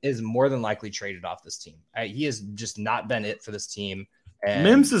Sutton is more than likely traded off this team. He has just not been it for this team. And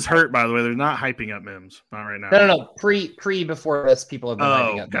Mims is hurt, by the way. They're not hyping up Mims. Not right now. No. Pre before this, people have been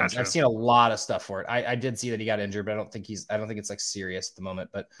hyping up Mims. I've seen a lot of stuff for it. I did see that he got injured, but I don't think it's like serious at the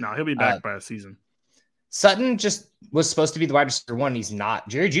moment. But no, he'll be back by a season. Sutton just was supposed to be the wide receiver 1. And he's not.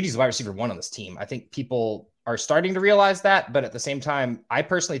 Jerry Jeudy's the wide receiver 1 on this team. I think people are starting to realize that, but at the same time, I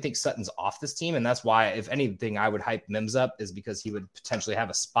personally think Sutton's off this team, and that's why, if anything, I would hype Mims up is because he would potentially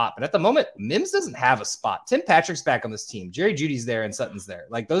have a spot. But at the moment, Mims doesn't have a spot. Tim Patrick's back on this team. Jerry Jeudy's there, and Sutton's there.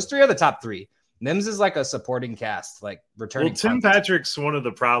 Like those 3 are the top 3. Mims is like a supporting cast, like returning. Well, Tim Patrick's one of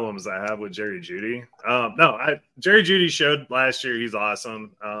the problems I have with Jerry Jeudy. Jerry Jeudy showed last year he's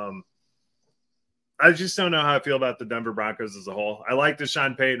awesome. I just don't know how I feel about the Denver Broncos as a whole. I like the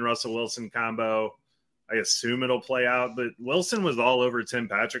Sean Payton, Russell Wilson combo. I assume it'll play out, but Wilson was all over Tim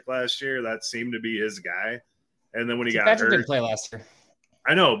Patrick last year. That seemed to be his guy. And then when he got Patrick hurt, didn't play last year.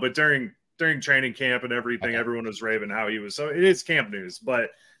 I know, but during training camp and everything, everyone was raving how he was. So it is camp news, but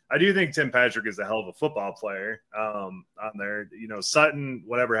I do think Tim Patrick is a hell of a football player on there. Sutton,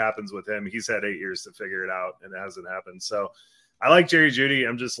 whatever happens with him, he's had 8 years to figure it out, and it hasn't happened. So I like Jerry Jeudy.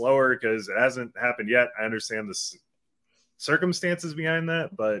 I'm just lower because it hasn't happened yet. I understand the circumstances behind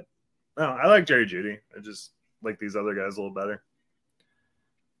that, but no, I like Jerry Jeudy. I just like these other guys a little better.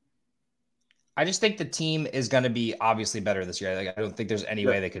 I just think the team is going to be obviously better this year. Like, I don't think there's any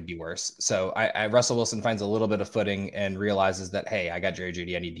way they could be worse. So Russell Wilson finds a little bit of footing and realizes that, hey, I got Jerry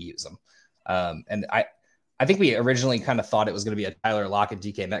Jeudy. I need to use him. And I think we originally kind of thought it was going to be a Tyler Lockett,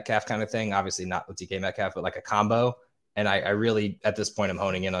 DK Metcalf kind of thing. Obviously not with DK Metcalf, but like a combo. And I really, at this point, I'm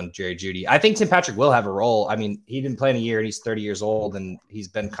honing in on Jerry Jeudy. I think Tim Patrick will have a role. I mean, he didn't play in a year and he's 30 years old and he's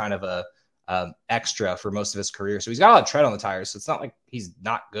been kind of a extra for most of his career. So he's got a lot of tread on the tires. So it's not like he's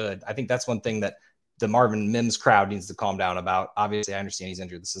not good. I think that's one thing that the Marvin Mims crowd needs to calm down about. Obviously, I understand he's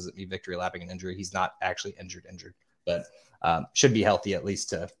injured. This isn't me victory lapping an injury. He's not actually injured, but should be healthy at least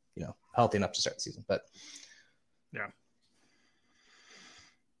to, healthy enough to start the season. But yeah.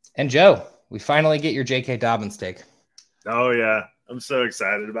 And Joe, we finally get your J.K. Dobbins take. Oh yeah, I'm so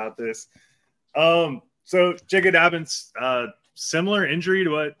excited about this. So J.K. Dobbins, similar injury to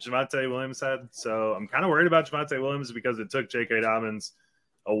what Javonte Williams had. So I'm kind of worried about Javonte Williams because it took J.K. Dobbins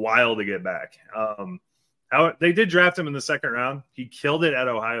a while to get back. They did draft him in the second round. He killed it at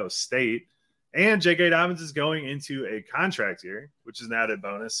Ohio State. And J.K. Dobbins is going into a contract year, which is an added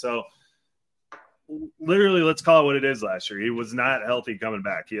bonus. So literally, let's call it what it is last year. He was not healthy coming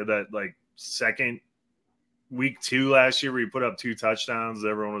back. He had that second week 2 last year where he put up 2 touchdowns.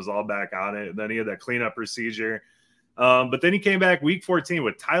 Everyone was all back on it. And then he had that cleanup procedure. But then he came back week 14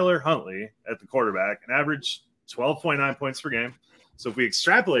 with Tyler Huntley at the quarterback and averaged 12.9 points per game. So if we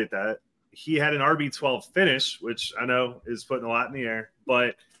extrapolate that, he had an RB12 finish, which I know is putting a lot in the air.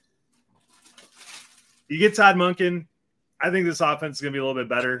 But you get Todd Monken. I think this offense is going to be a little bit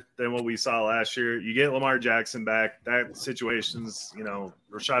better than what we saw last year. You get Lamar Jackson back. That situation's,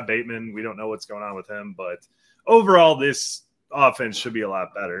 Rashad Bateman, we don't know what's going on with him. But overall, this offense should be a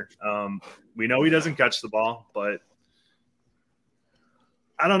lot better. We know he doesn't catch the ball, but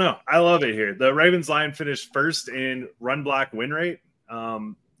I don't know. I love it here. The Ravens line finished first in run block win rate.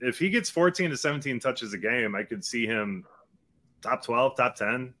 If he gets 14 to 17 touches a game, I could see him top 12, top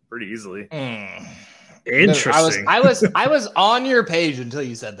 10 pretty easily. Interesting. I was on your page until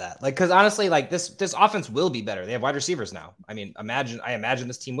you said that. Because honestly, this offense will be better. They have wide receivers now. I mean, I imagine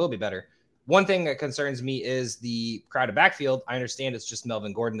this team will be better. One thing that concerns me is the crowded backfield. I understand it's just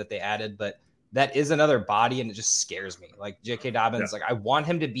Melvin Gordon that they added, but that is another body, and it just scares me. Like J.K. Dobbins, I want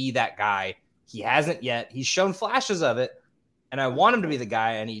him to be that guy. He hasn't yet. He's shown flashes of it, and I want him to be the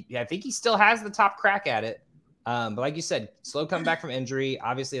guy, and I think he still has the top crack at it. But like you said, slow coming back from injury.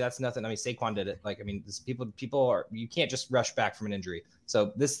 Obviously, that's nothing. I mean, Saquon did it. People are, you can't just rush back from an injury.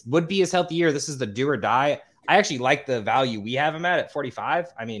 So this would be his healthy year. This is the do or die. I actually like the value we have him at 45.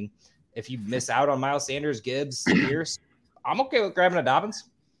 I mean, if you miss out on Miles Sanders, Gibbs, Pierce, I'm okay with grabbing a Dobbins.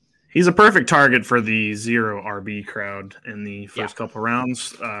 He's a perfect target for the 0 RB crowd in the first couple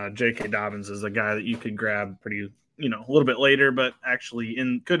rounds. J.K. Dobbins is a guy that you could grab pretty, a little bit later, but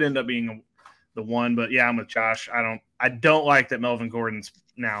actually could end up being the one. But yeah, I'm with Josh. I don't like that Melvin Gordon's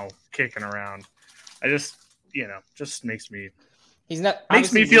now kicking around. I just, just makes me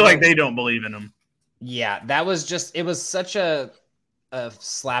feel like they don't believe in him. Yeah, it was such a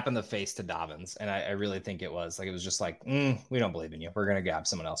slap in the face to Dobbins. And I really think it was just we don't believe in you. We're going to grab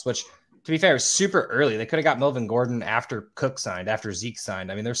someone else, which to be fair, is super early. They could have got Melvin Gordon after Cook signed, after Zeke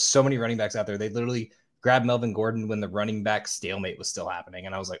signed. I mean, there's so many running backs out there. They literally grabbed Melvin Gordon when the running back stalemate was still happening.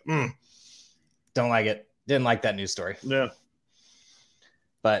 And I was like, don't like it. Didn't like that news story. Yeah.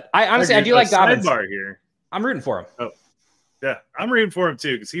 But I do like Dobbins. Sidebar here. I'm rooting for him. Oh, yeah. I'm rooting for him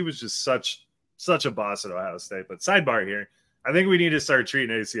too, because he was just such a boss at Ohio State. But sidebar here. I think we need to start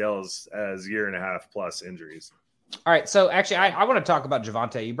treating ACLs as 1.5+ plus injuries. All right. So actually, I want to talk about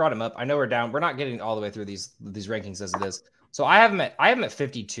Javonte. You brought him up. I know we're down. We're not getting all the way through these rankings as it is. So I have him at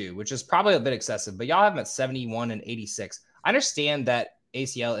 52, which is probably a bit excessive, but y'all have him at 71 and 86. I understand that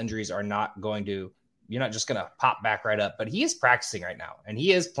ACL injuries are not you're not just going to pop back right up, but he is practicing right now and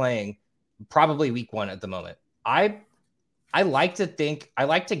he is playing probably week 1 at the moment. I like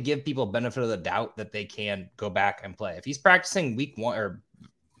to give people benefit of the doubt that they can go back and play. If he's practicing week 1 or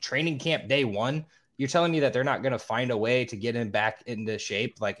training camp day 1, you're telling me that they're not going to find a way to get him back into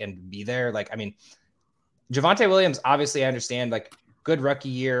shape, and be there. Javonte Williams, obviously I understand, good rookie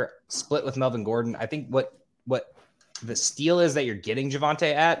year, split with Melvin Gordon. I think what the steal is that you're getting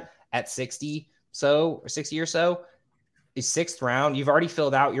Javonte at 60 or so is 6th round. You've already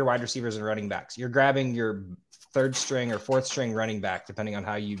filled out your wide receivers and running backs. You're grabbing your third string or fourth string running back, depending on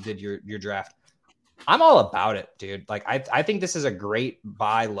how you did your draft. I'm all about it, dude. Like I think this is a great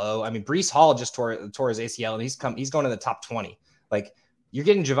buy low. I mean, Breece Hall just tore his ACL and he's going to the top 20. Like you're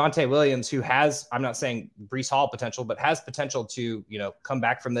getting Javonte Williams, who has, I'm not saying Breece Hall potential, but has potential to, come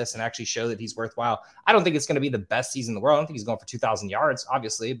back from this and actually show that he's worthwhile. I don't think it's going to be the best season in the world. I don't think he's going for 2,000 yards,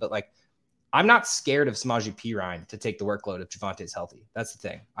 obviously, but like I'm not scared of Samaje Perine to take the workload if Javonte's healthy. That's the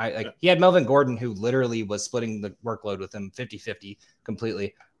thing. He had Melvin Gordon, who literally was splitting the workload with him 50-50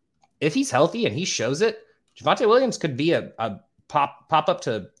 completely. If he's healthy and he shows it, Javonte Williams could be a pop up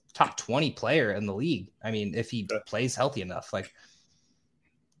to top 20 player in the league. I mean, if he plays healthy enough, like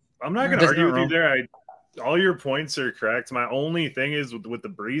I'm not going to argue with you there. All your points are correct. My only thing is with the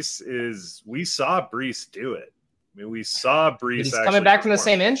Breece is we saw Breece do it. I mean, we saw Breece. He's coming back from the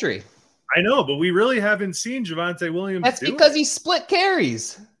same injury. I know, but we really haven't seen Javonte Williams. That's because he split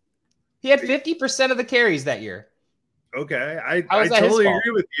carries. He had 50% of the carries that year. Okay, I totally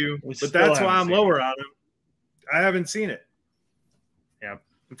agree with you, but that's why I'm lower on him. I haven't seen it. Yeah,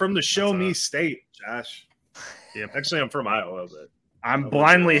 I'm from the Show Me State, Josh. Yeah, actually, I'm from Iowa, but I'm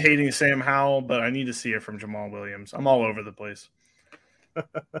blindly hating Sam Howell, but I need to see it from Jamal Williams. I'm all over the place.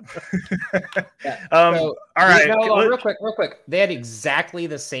 All right, real quick. They had exactly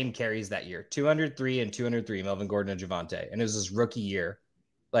the same carries that year: 203 and 203. Melvin Gordon and Javonte, and it was his rookie year.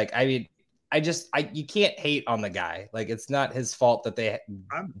 Like, I mean. You can't hate on the guy. Like, it's not his fault that they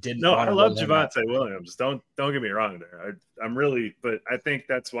didn't. No, I love Javonte Williams. Don't get me wrong there. I'm really, but I think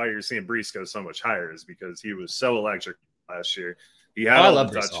that's why you're seeing Breece go so much higher is because he was so electric last year. He had all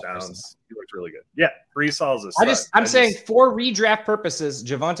the touchdowns. He looked really good. Yeah, Breece Hall's a stud. I'm saying for redraft purposes,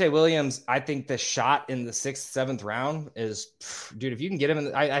 Javonte Williams, I think the shot in the 6th, 7th round is, dude, if you can get him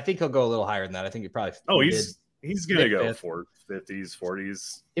I think he'll go a little higher than that. I think he probably. Oh, he's going to go for 50s,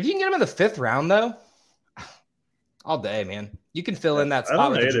 40s. If you can get him in the 5th round, though, all day, man. You can fill in that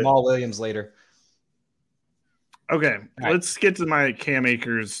spot with Jamal Williams later. Okay, let's get to my Cam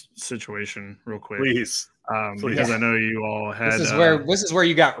Akers situation real quick. Please. Because I know you all had... This is where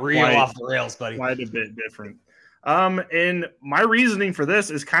you got real off the rails, buddy. Quite a bit different. And my reasoning for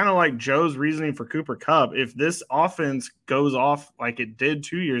this is kind of like Joe's reasoning for Cooper Kupp. If this offense goes off like it did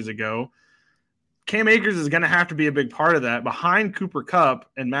 2 years ago, Cam Akers is going to have to be a big part of that. Behind Cooper Kupp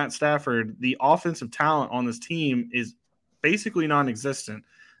and Matt Stafford, the offensive talent on this team is basically non-existent.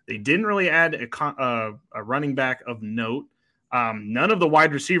 They didn't really add a running back of note. None of the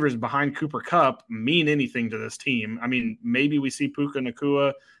wide receivers behind Cooper Kupp mean anything to this team. I mean, maybe we see Puka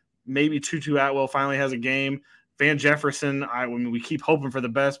Nacua, maybe Tutu Atwell finally has a game. Van Jefferson, we keep hoping for the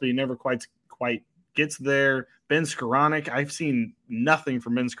best, but he never quite gets there. Ben Skoranek, I've seen nothing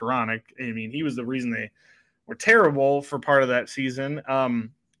from Ben Skoranek. I mean, he was the reason they were terrible for part of that season.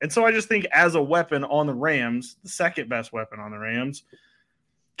 And so I just think as a weapon on the Rams, the second best weapon on the Rams,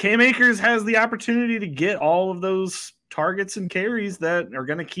 Cam Akers has the opportunity to get all of those targets and carries that are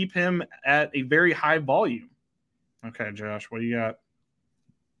going to keep him at a very high volume. Okay, Josh, what do you got?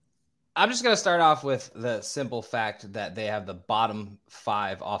 I'm just going to start off with the simple fact that they have the bottom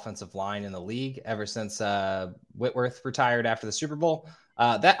 5 offensive line in the league ever since Whitworth retired after the Super Bowl.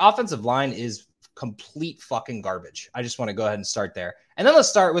 That offensive line is complete fucking garbage. I just want to go ahead and start there. And then let's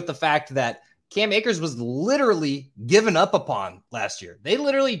start with the fact that Cam Akers was literally given up upon last year. They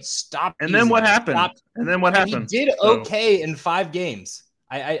literally stopped. And then what happened? He did okay in 5 games.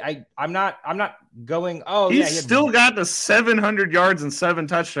 I'm not going. He's still got the 700 yards and 7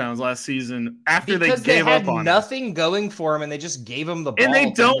 touchdowns last season after they gave up on nothing going for him, and they just gave him the ball. And they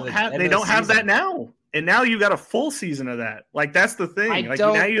don't have that now. And now you got a full season of that. Like, that's the thing.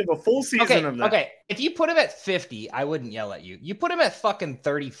 Now you have a full season of that. Okay, if you put him at 50, I wouldn't yell at you. You put him at fucking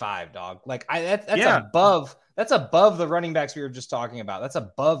 35, dog. Like, that's above. That's above the running backs we were just talking about. That's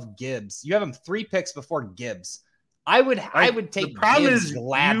above Gibbs. You have him 3 picks before Gibbs. I would take. The problem Gibbs is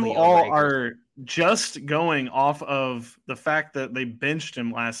gladly. You all are just going off of the fact that they benched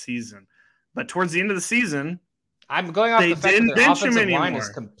him last season, but towards the end of the season, I'm going off the fact that their offensive line is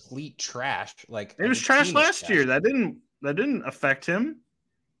complete trash. Like, it was trash last year. That didn't affect him.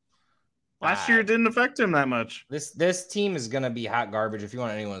 Last year it didn't affect him that much. This team is gonna be hot garbage. If you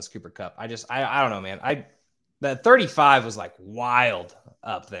want anyone, it's Cooper Kupp. I don't know, man. That 35 was like wild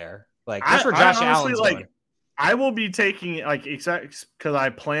up there. Like, that's where Josh Allen's going. I will be taking because I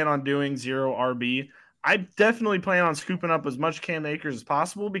plan on doing 0 RB. I definitely plan on scooping up as much Cam Akers as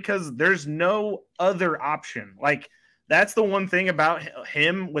possible because there's no other option. Like, that's the one thing about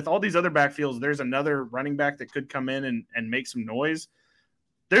him. With all these other backfields, there's another running back that could come in and make some noise.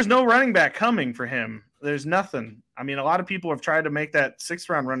 There's no running back coming for him. There's nothing. I mean, a lot of people have tried to make that 6th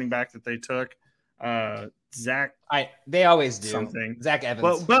round running back that they took Zach. They always do something. Zach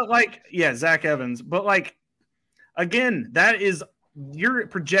Evans. But like, yeah, Zach Evans. But like, again, that is you're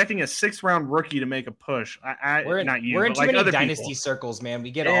projecting a 6th round rookie to make a push. We're not you. We're in but too like many other dynasty people. circles, man.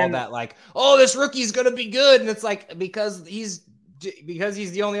 We get all that like, oh, this rookie's gonna be good, and it's like because he's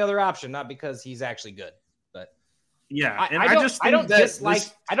the only other option, not because he's actually good. But yeah, and I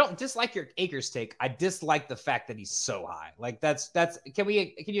don't dislike your Akers take. I dislike the fact that he's so high. Like that's can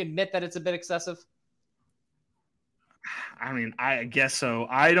you admit that it's a bit excessive? I mean, I guess so.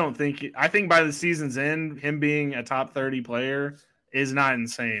 I think by the season's end, him being a top 30 player is not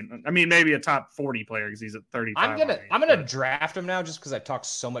insane. I mean, maybe a top 40 player because he's at 35. I'm gonna draft him now just because I talked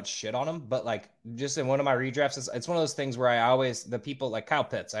so much shit on him. But like, just in one of my redrafts, it's one of those things where the people like Kyle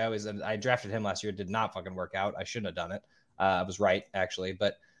Pitts. I drafted him last year. It did not fucking work out. I shouldn't have done it. I was right actually,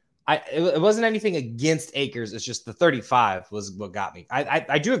 but it wasn't anything against Akers. It's just the 35 was what got me.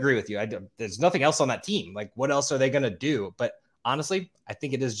 I do agree with you. There's nothing else on that team. Like, what else are they gonna do? But honestly, I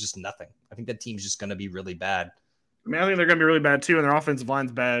think it is just nothing. I think that team's just gonna be really bad. I mean, I think they're going to be really bad too, and their offensive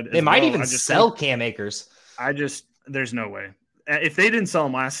line's bad. They might even sell Cam Akers. There's no way. If they didn't sell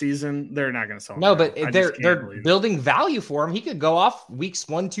him last season, they're not going to sell him. No, but they're building value for him. He could go off weeks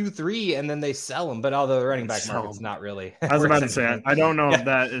 1, 2, 3, and then they sell him. But although the running back market's not really. I was about to say, I don't know if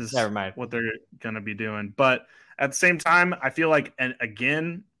that is Never mind. what they're going to be doing. But at the same time, I feel like, and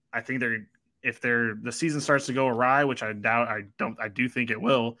again, I think if the season starts to go awry, which I doubt, I do think it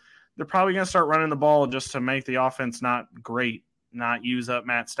will. They're probably going to start running the ball just to make the offense not great, not use up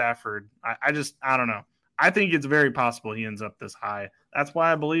Matt Stafford. I don't know. I think it's very possible he ends up this high. That's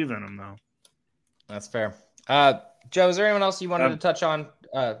why I believe in him, though. That's fair. Joe, is there anyone else you wanted to touch on?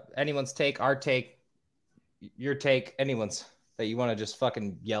 Anyone's take, our take, your take, anyone's that you want to just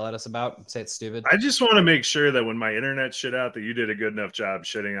fucking yell at us about and say it's stupid? I just want to make sure that when my internet shit out that you did a good enough job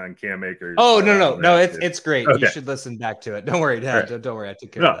shitting on Cam Akers. Oh, no, it's great. Okay. You should listen back to it. Don't worry, Dad. Right. Don't worry. I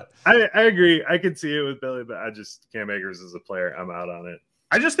took care of that. I agree. I could see it with Billy, but Cam Akers is a player. I'm out on it.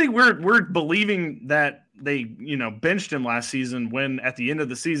 I just think we're believing that they, benched him last season when at the end of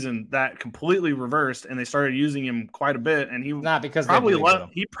the season that completely reversed and they started using him quite a bit. And he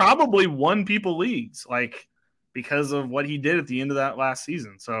probably won people leagues because of what he did at the end of that last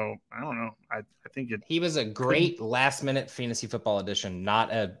season. So I don't know. I think he was a great last minute fantasy football addition,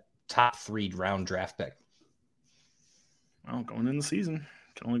 not a top 3 round draft pick. Well, going in the season,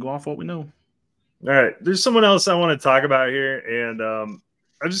 can only go off what we know. All right. There's someone else I want to talk about here. And,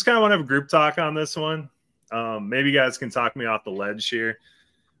 I just kind of want to have a group talk on this one. Maybe you guys can talk me off the ledge here.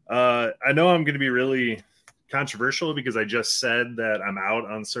 I know I'm going to be really controversial because I just said that I'm out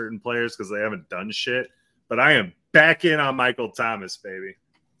on certain players because they haven't done shit. But I am back in on Michael Thomas, baby.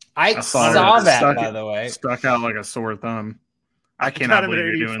 I saw that, by the way. Stuck out like a sore thumb. I cannot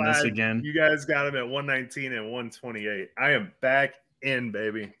believe you're doing this again. You guys got him at 119 and 128. I am back in,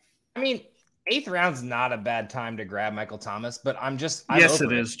 baby. I mean, 8th round's not a bad time to grab Michael Thomas, but yes,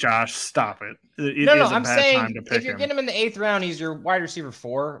 it is, Josh. Stop it. I'm saying if you're getting him in the 8th round, he's your wide receiver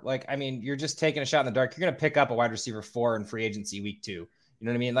 4. Like, I mean, you're just taking a shot in the dark. You're going to pick up a wide receiver 4 in free agency week 2. You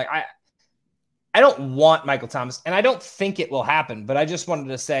know what I mean? Like, I don't want Michael Thomas, and I don't think it will happen, but I just wanted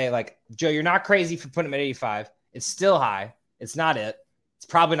to say, like, Joe, you're not crazy for putting him at 85. It's still high. It's not it. It's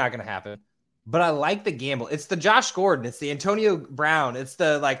probably not going to happen. But I like the gamble. It's the Josh Gordon. It's the Antonio Brown. It's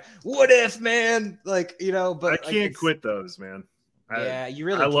the, like, what if, man? Like, but I can't quit those, man. You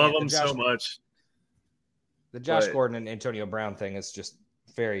really can't. Love them so much. The Josh Gordon and Antonio Brown thing is just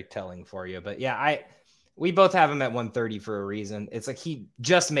very telling for you. But yeah, we both have him at 130 for a reason. It's like he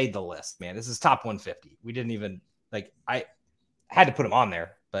just made the list, man. This is top 150. We didn't even, I had to put him on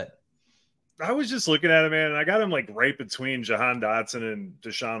there, but I was just looking at him, man, and I got him right between Jahan Dotson and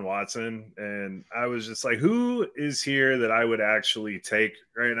Deshaun Watson. And I was just like, who is here that I would actually take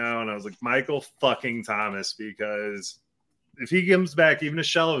right now? And I was like, Michael fucking Thomas, because if he comes back, even a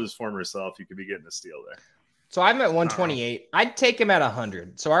shell of his former self, you could be getting a steal there. So I'm at 128. I'd take him at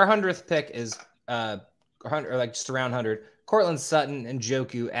 100. So our 100th pick is 100, or just around 100. Cortland Sutton,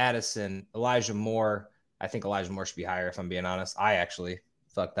 Njoku, Addison, Elijah Moore. I think Elijah Moore should be higher, if I'm being honest. I actually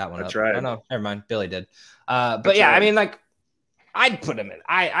fucked that one up. Right. Oh, no, never mind. Billy did. But yeah, I mean, I'd put him in.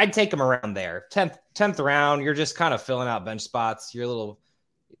 I'd take him around there. 10th round. You're just kind of filling out bench spots. You're a little.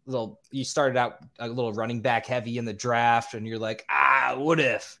 You started out a little running back heavy in the draft, and you're like, what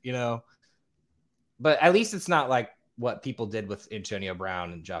if, But at least it's not like what people did with Antonio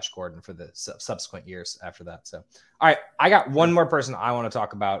Brown and Josh Gordon for the subsequent years after that. So, all right, I got one more person I want to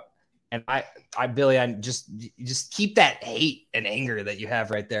talk about. And Billy, I just keep that hate and anger that you have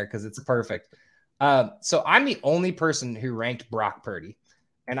right there, because it's perfect. So I'm the only person who ranked Brock Purdy,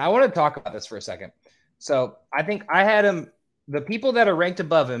 and I want to talk about this for a second. So I think I had him. The people that are ranked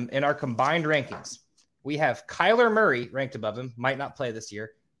above him in our combined rankings, we have Kyler Murray ranked above him. Might not play this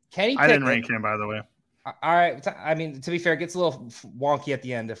year. Kenny Pickett. I didn't rank him, by the way. All right. I mean, to be fair, it gets a little wonky at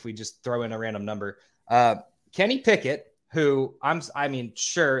the end if we just throw in a random number. Kenny Pickett, who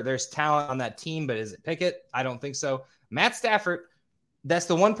sure, there's talent on that team, but is it Pickett? I don't think so. Matt Stafford, that's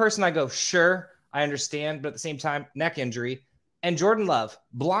the one person I go, sure, I understand, but at the same time, neck injury. And Jordan Love,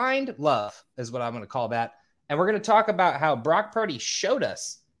 blind love is what I'm going to call that. And we're going to talk about how Brock Purdy showed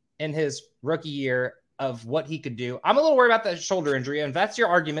us in his rookie year of what he could do. I'm a little worried about that shoulder injury, and if that's your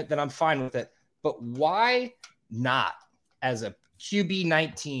argument, then I'm fine with it. But why not as a QB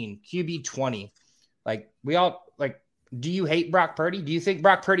 19, QB 20? Like, we all, like, do you hate Brock Purdy? Do you think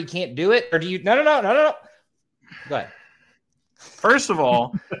Brock Purdy can't do it? Or do you, no. Go ahead. First of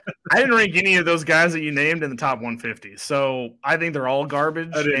all, I didn't rank any of those guys that you named in the top 150. So I think they're all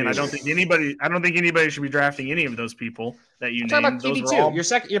garbage, and I don't think anybody should be drafting any of those people that you named. Those QB2, are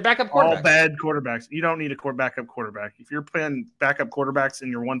all, your backup quarterback. All bad quarterbacks. You don't need a backup quarterback. If you're playing backup quarterbacks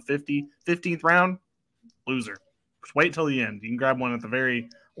in your 15th round, loser. Just wait till the end. You can grab one at the very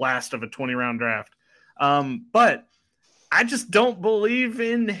last of a 20-round draft. But I just don't believe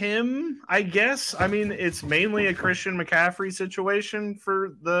in him, I guess. I mean, it's mainly a Christian McCaffrey situation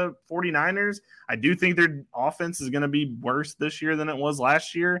for the 49ers. I do think their offense is going to be worse this year than it was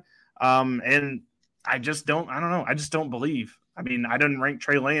last year. And I don't know. I just don't believe. I mean, I didn't rank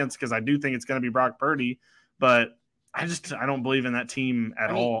Trey Lance because I do think it's going to be Brock Purdy, but I don't believe in that team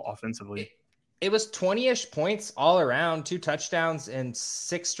at all offensively. It was 20-ish points all around, 2 touchdowns in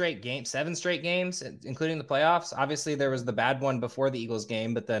 7 straight games, including the playoffs. Obviously, there was the bad one before the Eagles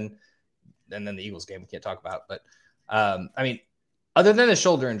game, but then the Eagles game we can't talk about. But, I mean, other than the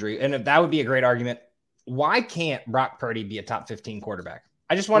shoulder injury, and that would be a great argument, why can't Brock Purdy be a top 15 quarterback?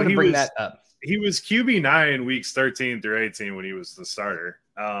 I just wanted to bring that up. He was QB9 weeks 13 through 18 when he was the starter.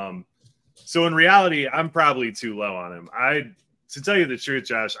 So in reality, I'm probably too low on him. To tell you the truth,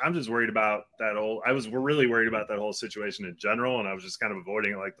 Josh, I'm just worried about we're really worried about that whole situation in general, and I was just kind of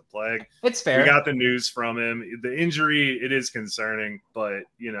avoiding it like the plague. It's fair. We got the news from him. The injury, it is concerning, but,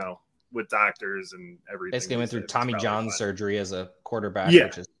 you know, with doctors and everything. Basically went through Tommy John surgery as a quarterback,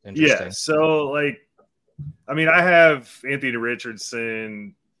 which is interesting. Yeah, so, like, I mean, I have Anthony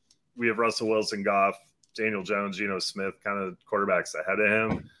Richardson. We have Russell Wilson, Goff, Daniel Jones, Geno Smith, kind of quarterbacks ahead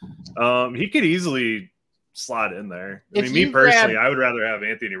of him. He could easily slot in there. I mean, me personally, I would rather have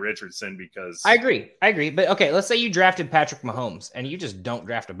Anthony Richardson because I agree. But okay, let's say you drafted Patrick Mahomes and you just don't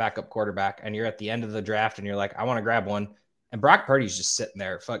draft a backup quarterback and you're at the end of the draft and you're like, I want to grab one. And Brock Purdy's just sitting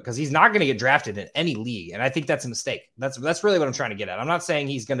there because he's not going to get drafted in any league. And I think that's a mistake. That's really what I'm trying to get at. I'm not saying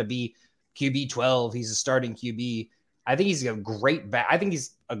he's going to be QB 12. He's a starting QB. I think he's a great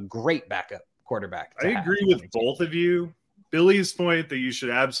backup quarterback. I agree with both of you. Billy's point that you should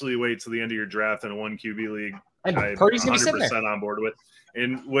absolutely wait till the end of your draft in a 1 QB league. And I'm Purdy's going to be 100% on board with.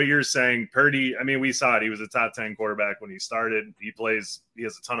 And what you're saying, Purdy, I mean, we saw it. He was a top 10 quarterback when he started. He has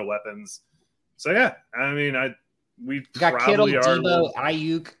a ton of weapons. So, yeah, I mean, we got Kittle, Debo,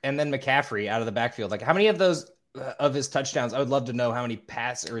 Ayuk, and then McCaffrey out of the backfield. Like, how many of those of his touchdowns? I would love to know how many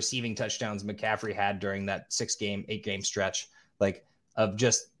pass or receiving touchdowns McCaffrey had during that 8-game stretch. Like, of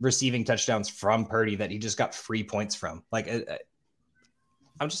just receiving touchdowns from Purdy that he just got free points from. Like,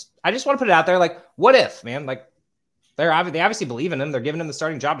 I just want to put it out there. Like, what if, man? Like, they obviously believe in him. They're giving him the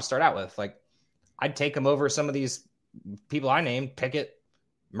starting job to start out with. Like, I'd take him over some of these people I named. Pickett,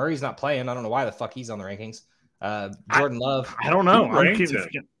 Murray's not playing. I don't know why the fuck he's on the rankings. Jordan Love. I don't know.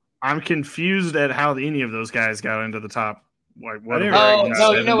 I'm confused at how any of those guys got into the top. Like,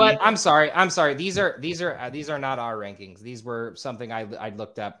 no, you know what? I'm sorry. These are not our rankings. These were something I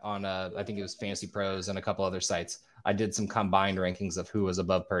looked up on I think it was Fantasy Pros and a couple other sites. I did some combined rankings of who was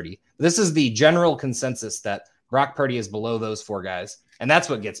above Purdy. This is the general consensus that Brock Purdy is below those 4 guys, and that's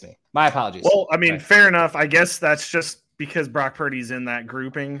what gets me. My apologies. Well, I mean, fair enough. I guess that's just because Brock Purdy's in that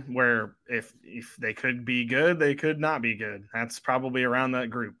grouping where if they could be good, they could not be good. That's probably around that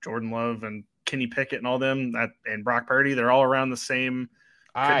group. Jordan Love and Kenny Pickett and all them, and Brock Purdy, they're all around the same.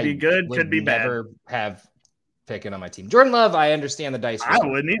 Could be good, could be bad. Never have Pickett on my team. Jordan Love, I understand the dice. I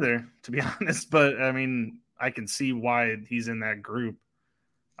wouldn't either, to be honest. But I mean, I can see why he's in that group.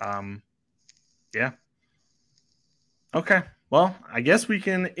 Yeah. Okay. Well, I guess we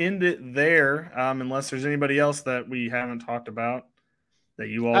can end it there, unless there's anybody else that we haven't talked about that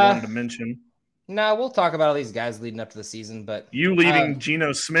you all wanted to mention. No, we'll talk about all these guys leading up to the season, but you leaving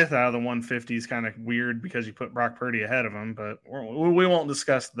Geno Smith out of the 150 is kind of weird because you put Brock Purdy ahead of him, but we won't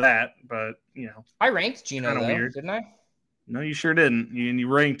discuss that. But, you know, I ranked Geno, though, weird. didn't I? No, you sure didn't. You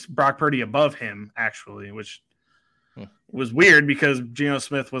ranked Brock Purdy above him, actually, which was weird because Geno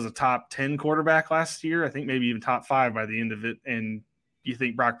Smith was a top 10 quarterback last year. I think maybe even top 5 by the end of it. And you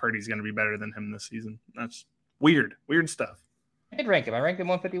think Brock Purdy's going to be better than him this season. That's weird. Weird stuff. I did rank him. I ranked him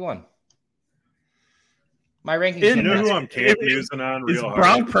 151. My rankings. You know who I'm camp using on real hard? Is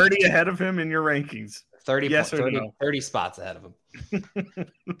Brock Purdy ahead of him in your rankings? 30, yes 30, no? 30 spots ahead of him.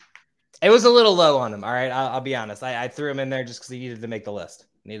 It was a little low on him. All right. I'll be honest. I threw him in there just because he needed to make the list.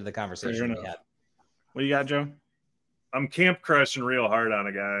 Needed the conversation we had. What do you got, Joe? I'm camp crushing real hard on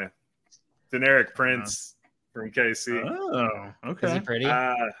a guy. Deneric Prince from KC. Oh, okay. Is he pretty?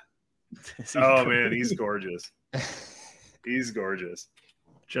 Man, he's gorgeous. He's gorgeous.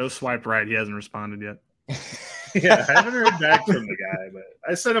 Joe swiped right. He hasn't responded yet. Yeah, I haven't heard back from the guy, but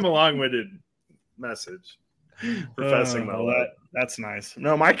I sent him a long-winded message professing my love. That's nice.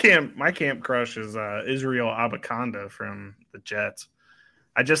 No, my camp crush is Israel Abanikanda from the Jets.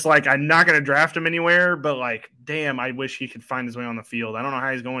 I'm not going to draft him anywhere, but damn, I wish he could find his way on the field. I don't know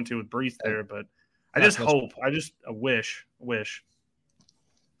how he's going to with Brees there, but I just hope. I wish.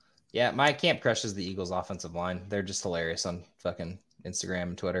 Yeah, my camp crush is the Eagles offensive line. They're just hilarious on fucking Instagram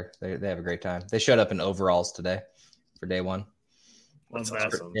and Twitter. They have a great time. They showed up in overalls today for day one. That's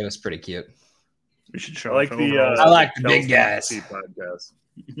awesome. It was pretty cute. We should show. I like the big guys. Podcast.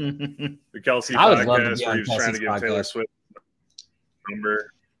 The Kelsey I would love to podcast be where on he was trying to give Kelsey's Taylor podcast. Swift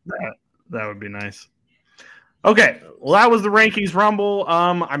number. That would be nice. Okay, well, that was the rankings rumble.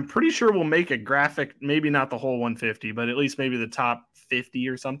 I'm pretty sure we'll make a graphic, maybe not the whole 150, but at least maybe the top 50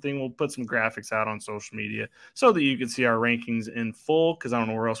 or something. We'll put some graphics out on social media so that you can see our rankings in full, because I don't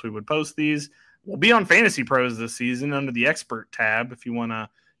know where else we would post these. We'll be on Fantasy Pros this season under the Expert tab. If you want to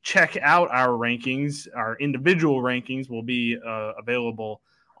check out our rankings, our individual rankings will be available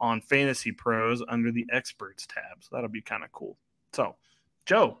on Fantasy Pros under the Experts tab. So that'll be kind of cool. So,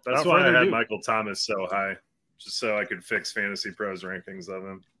 Joe, that's why I had Michael Thomas so high, just so I could fix Fantasy Pros rankings of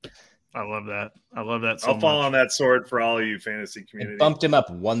him. I love that. I'll fall on that sword for all of you fantasy community. It bumped him up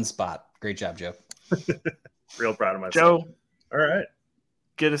one spot. Great job, Joe. Real proud of myself. Joe, all right.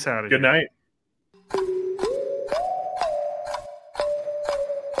 Get us out of here. Good night.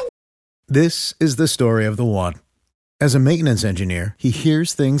 This is the story of the one. As a maintenance engineer, he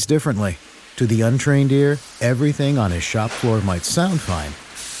hears things differently. To the untrained ear, everything on his shop floor might sound fine,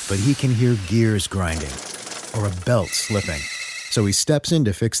 but he can hear gears grinding or a belt slipping. So he steps in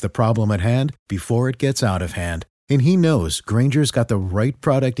to fix the problem at hand before it gets out of hand. And he knows Grainger's got the right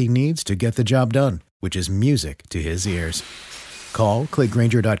product he needs to get the job done, which is music to his ears. Call, click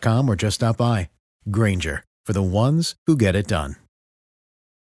Grainger.com, or just stop by. Grainger, for the ones who get it done.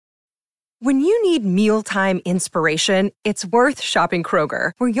 When you need mealtime inspiration, it's worth shopping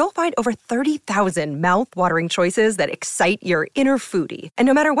Kroger, where you'll find over 30,000 mouth-watering choices that excite your inner foodie. And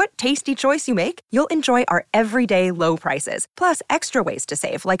no matter what tasty choice you make, you'll enjoy our everyday low prices, plus extra ways to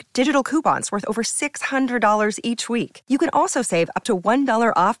save, like digital coupons worth over $600 each week. You can also save up to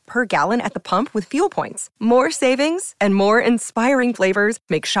 $1 off per gallon at the pump with fuel points. More savings and more inspiring flavors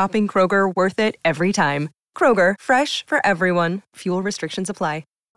make shopping Kroger worth it every time. Kroger, fresh for everyone. Fuel restrictions apply.